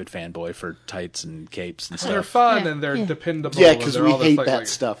stupid fanboy for tights and capes and They're stuff. fun Yeah. and they're dependable. Yeah, and because they're we all this, hate like, that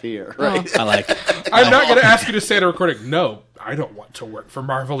stuff here, right? I like I'm not going to ask you to say at a recording, no, I don't want to work for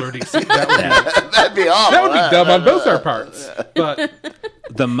Marvel or DC. That That'd be awful. would be dumb on both our parts. But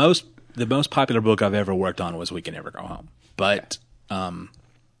the most popular book I've ever worked on was We Can Never Go Home. But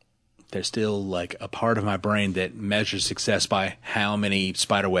there's still like a part of my brain that measures success by how many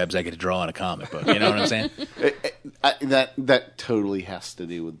spider webs I get to draw in a comic book. You know what I'm saying? That totally has to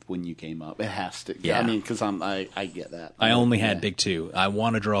do with when you came up. It has to. Yeah. I mean, because I get that. I only had big 2. I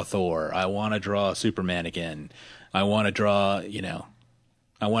want to draw Thor. I want to draw Superman again. I want to draw,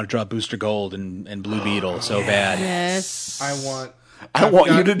 I want to draw Booster Gold and Blue Beetle so bad. Yes. I want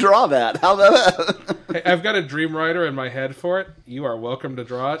you to draw that. How about that? Hey, I've got a dream writer in my head for it. You are welcome to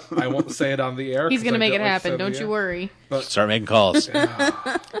draw it. I won't say it on the air. He's going to make it happen. Don't you worry. Start making calls.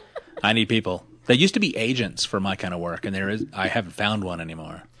 I need people. There used to be agents for my kind of work, and I haven't found one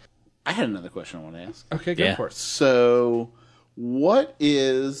anymore. I had another question I want to ask. Okay, go Yeah. for it. So, what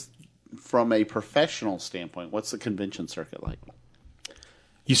is, from a professional standpoint, what's the convention circuit like?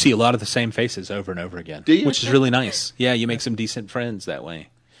 You see a lot of the same faces over and over again, Do you? which is really nice. Yeah, you make some decent friends that way.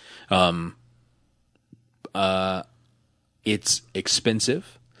 It's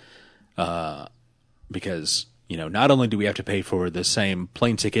expensive because, not only do we have to pay for the same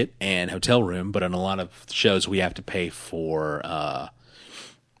plane ticket and hotel room, but on a lot of shows we have to pay for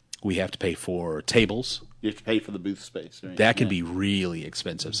tables. You have to pay for the booth space. Right? That can be really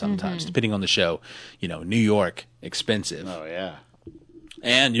expensive sometimes, depending on the show. New York, expensive. Oh, yeah.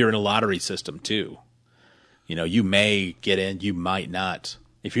 And you're in a lottery system, too. You may get in, you might not.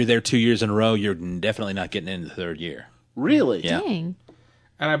 If you're there 2 years in a row, you're definitely not getting in the third year. Really? Yeah. Dang.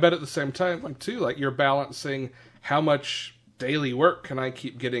 And I bet at the same time, too, like you're balancing how much daily work can I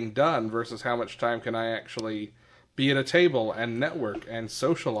keep getting done versus how much time can I actually be at a table and network and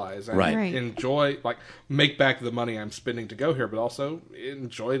socialize and Right. enjoy, like make back the money I'm spending to go here, but also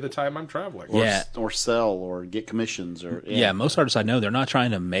enjoy the time I'm traveling. Yeah. Or sell or get commissions. Or Yeah, most artists I know, they're not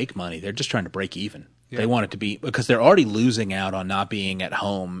trying to make money. They're just trying to break even. They want it to be, because they're already losing out on not being at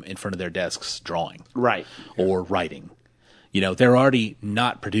home in front of their desks drawing Right. or writing. They're already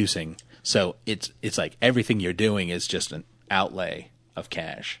not producing. So it's like everything you're doing is just an outlay of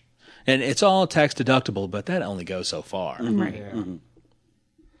cash. And it's all tax deductible, but that only goes so far. Right. Yeah.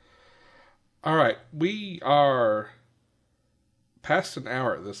 All right, we are past an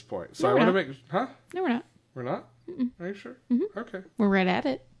hour at this point, so No, I we're want to not. make. Huh? No, we're not. We're not. Are you sure? Okay. We're right at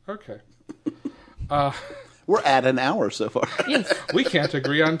it. Okay. We're at an hour so far. Yes. We can't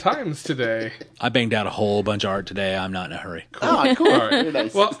agree on times today. I banged out a whole bunch of art today. I'm not in a hurry. Oh, cool. All right. Very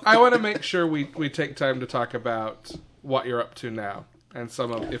nice. Well, I want to make sure we take time to talk about what you're up to now, and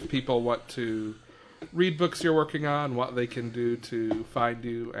if people want to read books you're working on, what they can do to find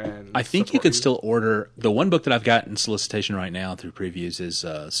you. And I think you support could still order. The one book that I've got in solicitation right now through previews is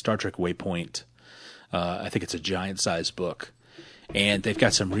Star Trek Waypoint. I think it's a giant-sized book. And they've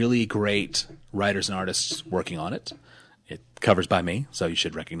got some really great writers and artists working on it. It covers by me, so you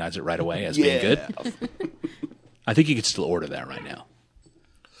should recognize it right away as being good. I think you could still order that right now.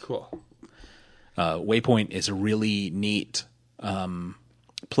 Cool. Waypoint is a really neat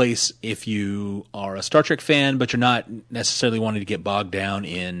place if you are a Star Trek fan, but you're not necessarily wanting to get bogged down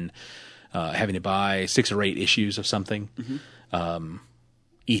in having to buy 6 or 8 issues of something.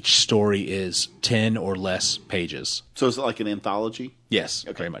 Each story is 10 or less pages. So is it like an anthology? Yes,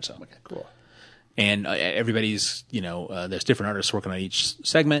 very much so. Okay. Cool. And everybody's, there's different artists working on each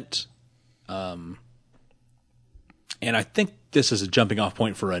segment. And I think this is a jumping off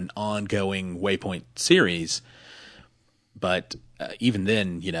point for an ongoing Waypoint series. But even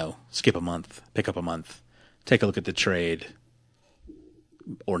then, skip a month, pick up a month, take a look at the trade,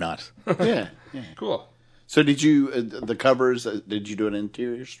 or not. Yeah. Cool. So did you, the covers, did you do an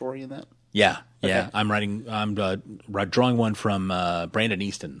interior story in that? Yeah. Okay. I'm drawing one from Brandon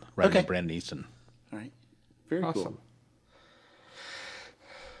Easton. Okay. Brandon Easton. All right. Very Awesome. cool.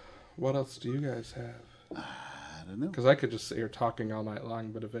 What else do you guys have? I don't know. Because I could just sit here talking all night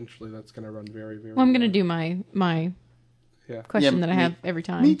long, but eventually that's going to run very, very. Well, I'm going to long. do my Yeah. question Yeah, that I have every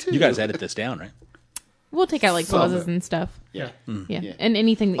time. Me too. You guys edit this down, right? We'll take out like Some pauses of it. and stuff. Yeah. Yeah. Yeah. And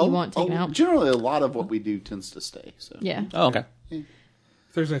anything that you want taken out. Generally, a lot of what we do tends to stay. So Yeah. Oh, okay.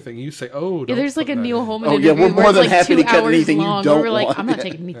 If there's anything you say, oh, Yeah, don't there's like put a that Neil in. Holman Oh, yeah, interview we're where more it's than like happy 2 to cut hours anything you long, don't where we're like, want. I'm not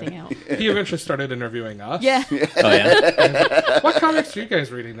taking anything out. He eventually started interviewing us. Yeah. Oh, yeah. What comics are you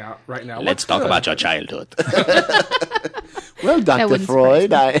guys reading now? Right now? Let's What's talk good? about your childhood. well, Dr. wouldn't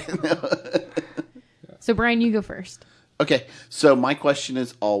Freud, So Brian, you go first. Okay, so my question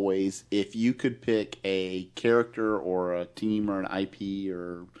is always, if you could pick a character or a team or an IP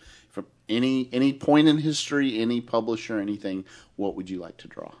or from any point in history, any publisher, anything, what would you like to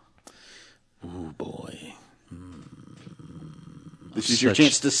draw? Oh, boy. This is your Such-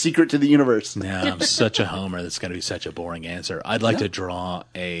 chance to secret to the universe. Now I'm such a homer. That's going to be such a boring answer. I'd like to draw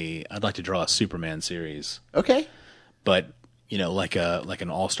a Superman series, Okay. but like an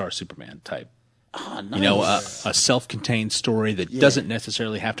all-star Superman type. Oh, nice. A self-contained story that doesn't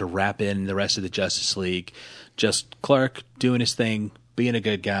necessarily have to wrap in the rest of the Justice League. Just Clark doing his thing, being a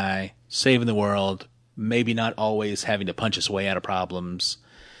good guy, saving the world, maybe not always having to punch his way out of problems.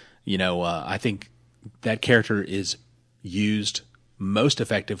 I think that character is used most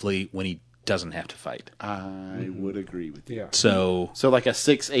effectively when he doesn't have to fight. I would agree with you. Yeah. So So like a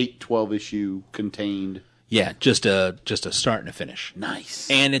 6, 8, 12 issue contained. yeah, just a start and a finish. Nice.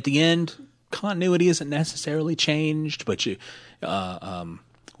 And at the end, continuity isn't necessarily changed, but you,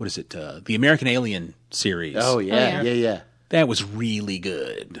 what is it? The American Alien series. Oh, yeah. yeah. Yeah. That was really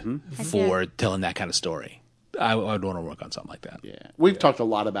good for telling that kind of story. I would want to work on something like that. Yeah. We've talked a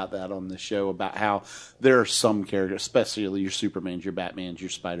lot about that on the show, about how there are some characters, especially your Supermans, your Batmans, your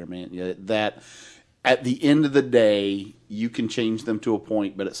Spider-Man, that at the end of the day, you can change them to a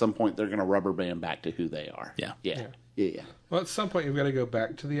point, but at some point they're going to rubber band back to who they are. Yeah. Yeah. Yeah. Well, at some point, you've got to go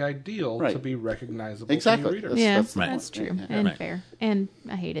back to the ideal Right. to be recognizable Exactly. to the reader. That's- Yeah, the that's point. true. Yeah. And Right. fair. And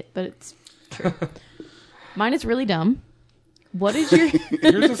I hate it, but it's true. Mine is really dumb. What is your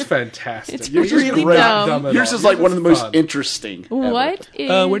Yours is fantastic. It's Yours is really not dumb. dumb at Yours all. is like one of the most fun. interesting. ever. what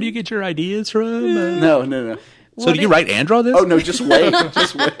is Where do you get your ideas from? No. So do you write and draw this? Oh, no, just wait.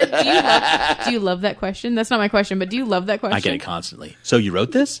 Just wait. do you love that question? That's not my question, but do you love that question? I get it constantly. So you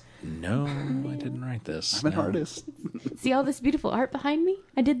wrote this? No, I didn't write this. I'm an No. artist. See all this beautiful art behind me?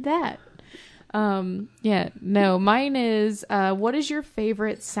 I did that. Yeah, no, mine is what is your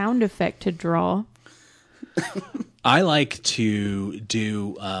favorite sound effect to draw? I like to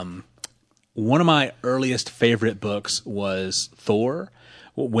do one of my earliest favorite books was Thor,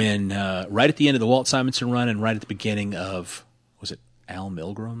 when right at the end of the Walt Simonson run and right at the beginning of, was it Al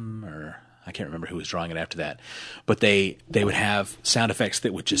Milgrom, or I can't remember who was drawing it after that, but they would have sound effects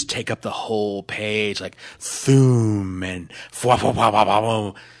that would just take up the whole page, like thoom and fwa fwa fwa fwa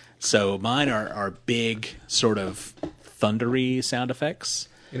fwa. So mine are big sort of thundery sound effects.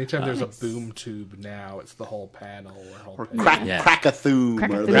 Anytime there's a boom tube now, it's the whole panel or whole page. Yeah. Crack-a-thoom.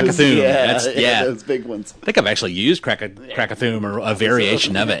 Crack-a-thoom. Crack-a-thoom. Yeah, That's- yeah. those big ones. I think I've actually used Crack-a-thoom or a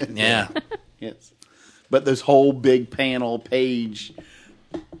variation of it. Yeah. Yes. But those whole big panel page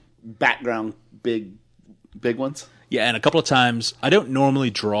background big ones. Yeah, and a couple of times, I don't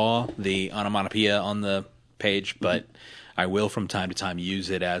normally draw the onomatopoeia on the page, but I will from time to time use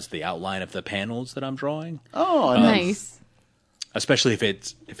it as the outline of the panels that I'm drawing. Oh, Nice. Especially if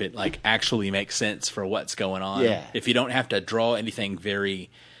it like actually makes sense for what's going on. Yeah. If you don't have to draw anything very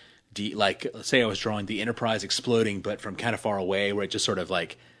deep, like let's say I was drawing the Enterprise exploding, but from kind of far away, where it just sort of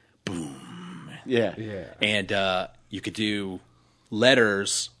like boom, Yeah. Yeah. and you could do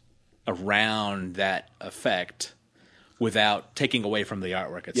letters around that effect without taking away from the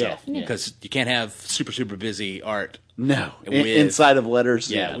artwork itself. Yeah. Because you can't have super busy art. No. With- Inside of letters.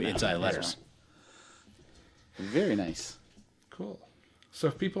 Yeah, no. inside letters. Very nice. Cool. So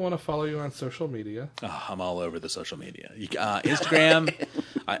if people want to follow you on social media, Oh, I'm all over the social media. Instagram,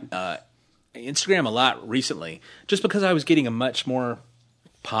 Instagram a lot recently, just because I was getting a much more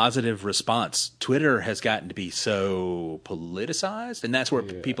positive response. Twitter has gotten to be so politicized, and that's where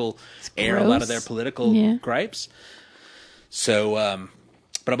people air a lot of their gross. political Yeah. gripes. So,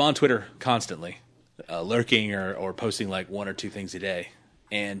 but I'm on Twitter constantly, lurking or posting like one or two things a day,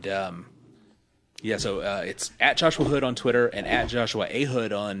 and yeah. So it's at Joshua Hood on Twitter and at Joshua A.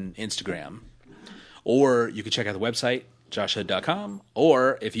 Hood on Instagram. Or you can check out the website, joshhood.com.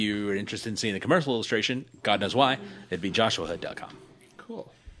 Or if you're interested in seeing the commercial illustration, God knows why, it'd be joshuahood.com.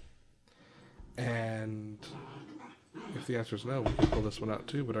 cool. And if the answer is no, we can pull this one out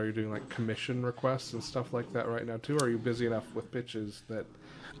too. But are you doing like commission requests and stuff like that right now too? Or are you busy enough with pitches that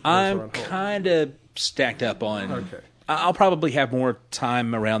are I'm on hold? kind of stacked up on. Okay. I'll probably have more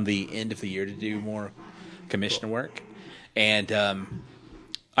time around the end of the year to do more commissioner work, and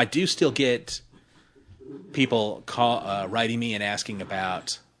I do still get people writing me and asking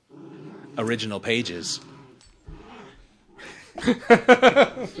about original pages.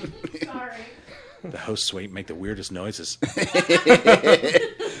 Sorry. The hosts make the weirdest noises.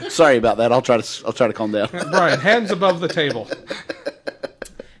 Sorry about that. I'll try to calm down. Brian, hands above the table.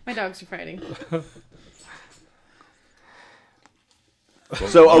 My dogs are fighting.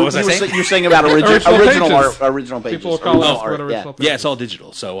 So What was I saying? you're saying about Original pages. original pages. People will call original us art, what original Yeah, it's all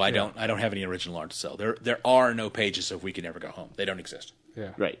digital, so I don't have any original art to sell. There are no pages of We Can Never Go Home. They don't exist.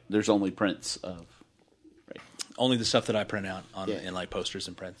 Yeah. Right. There's only prints of. Right. Only the stuff that I print out on Yeah. in like posters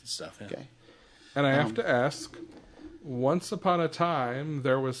and prints and stuff. Yeah. Okay. And I have to ask, once upon a time,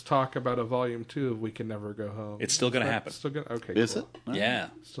 there was talk about a volume 2 of We Can Never Go Home. It's still going to Is that happen. Still gonna, okay, Is cool. it? Yeah.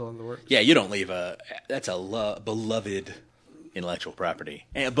 Still in the works? Yeah, you don't leave that's a beloved intellectual property.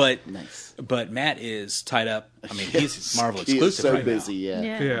 But Nice. but Matt is tied up. I mean, he's Marvel He exclusive is so right busy. now.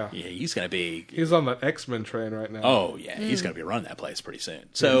 Yeah. Yeah. Yeah, he's going to be He's on that X-Men train right now. Oh, yeah, he's going to be running that place pretty soon.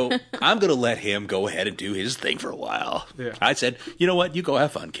 So I'm going to let him go ahead and do his thing for a while. Yeah. I said, you know what? You go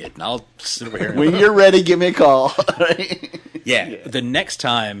have fun, kid, and I'll sit over here. When you're ready, give me a call. Yeah, the next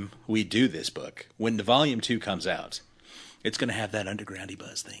time we do this book, when the volume 2 comes out, it's going to have that undergroundy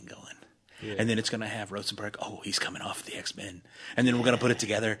buzz thing going. Yeah. And then it's going to have Rosenberg, he's coming off the X-Men. And then we're going to put it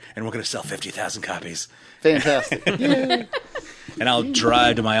together, and we're going to sell 50,000 copies. Fantastic. And I'll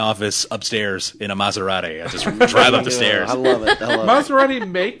drive to my office upstairs in a Maserati. I just drive up the stairs. I love it. Maserati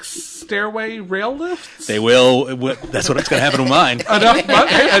makes stairway rail lifts? They will. That's what's going to happen with mine.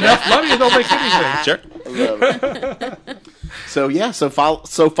 enough money, they'll make anything. Sure. I love it. So yeah, so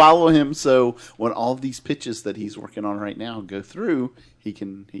follow him. So when all of these pitches that he's working on right now go through, you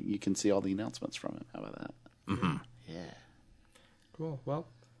can see all the announcements from him. How about that? Mm-hmm. Yeah. Cool. Well,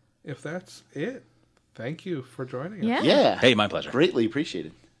 if that's it, thank you for joining us. Yeah. Yeah. Hey, my pleasure. Greatly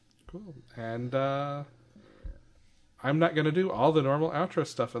appreciated. Cool. And I'm not going to do all the normal outro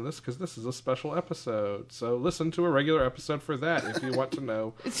stuff in this because this is a special episode. So listen to a regular episode for that if you want to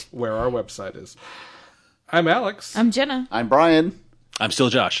know where our website is. I'm Alex. I'm Jenna. I'm Brian. I'm still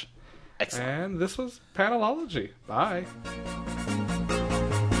Josh. Excellent. And this was Panelology. Bye.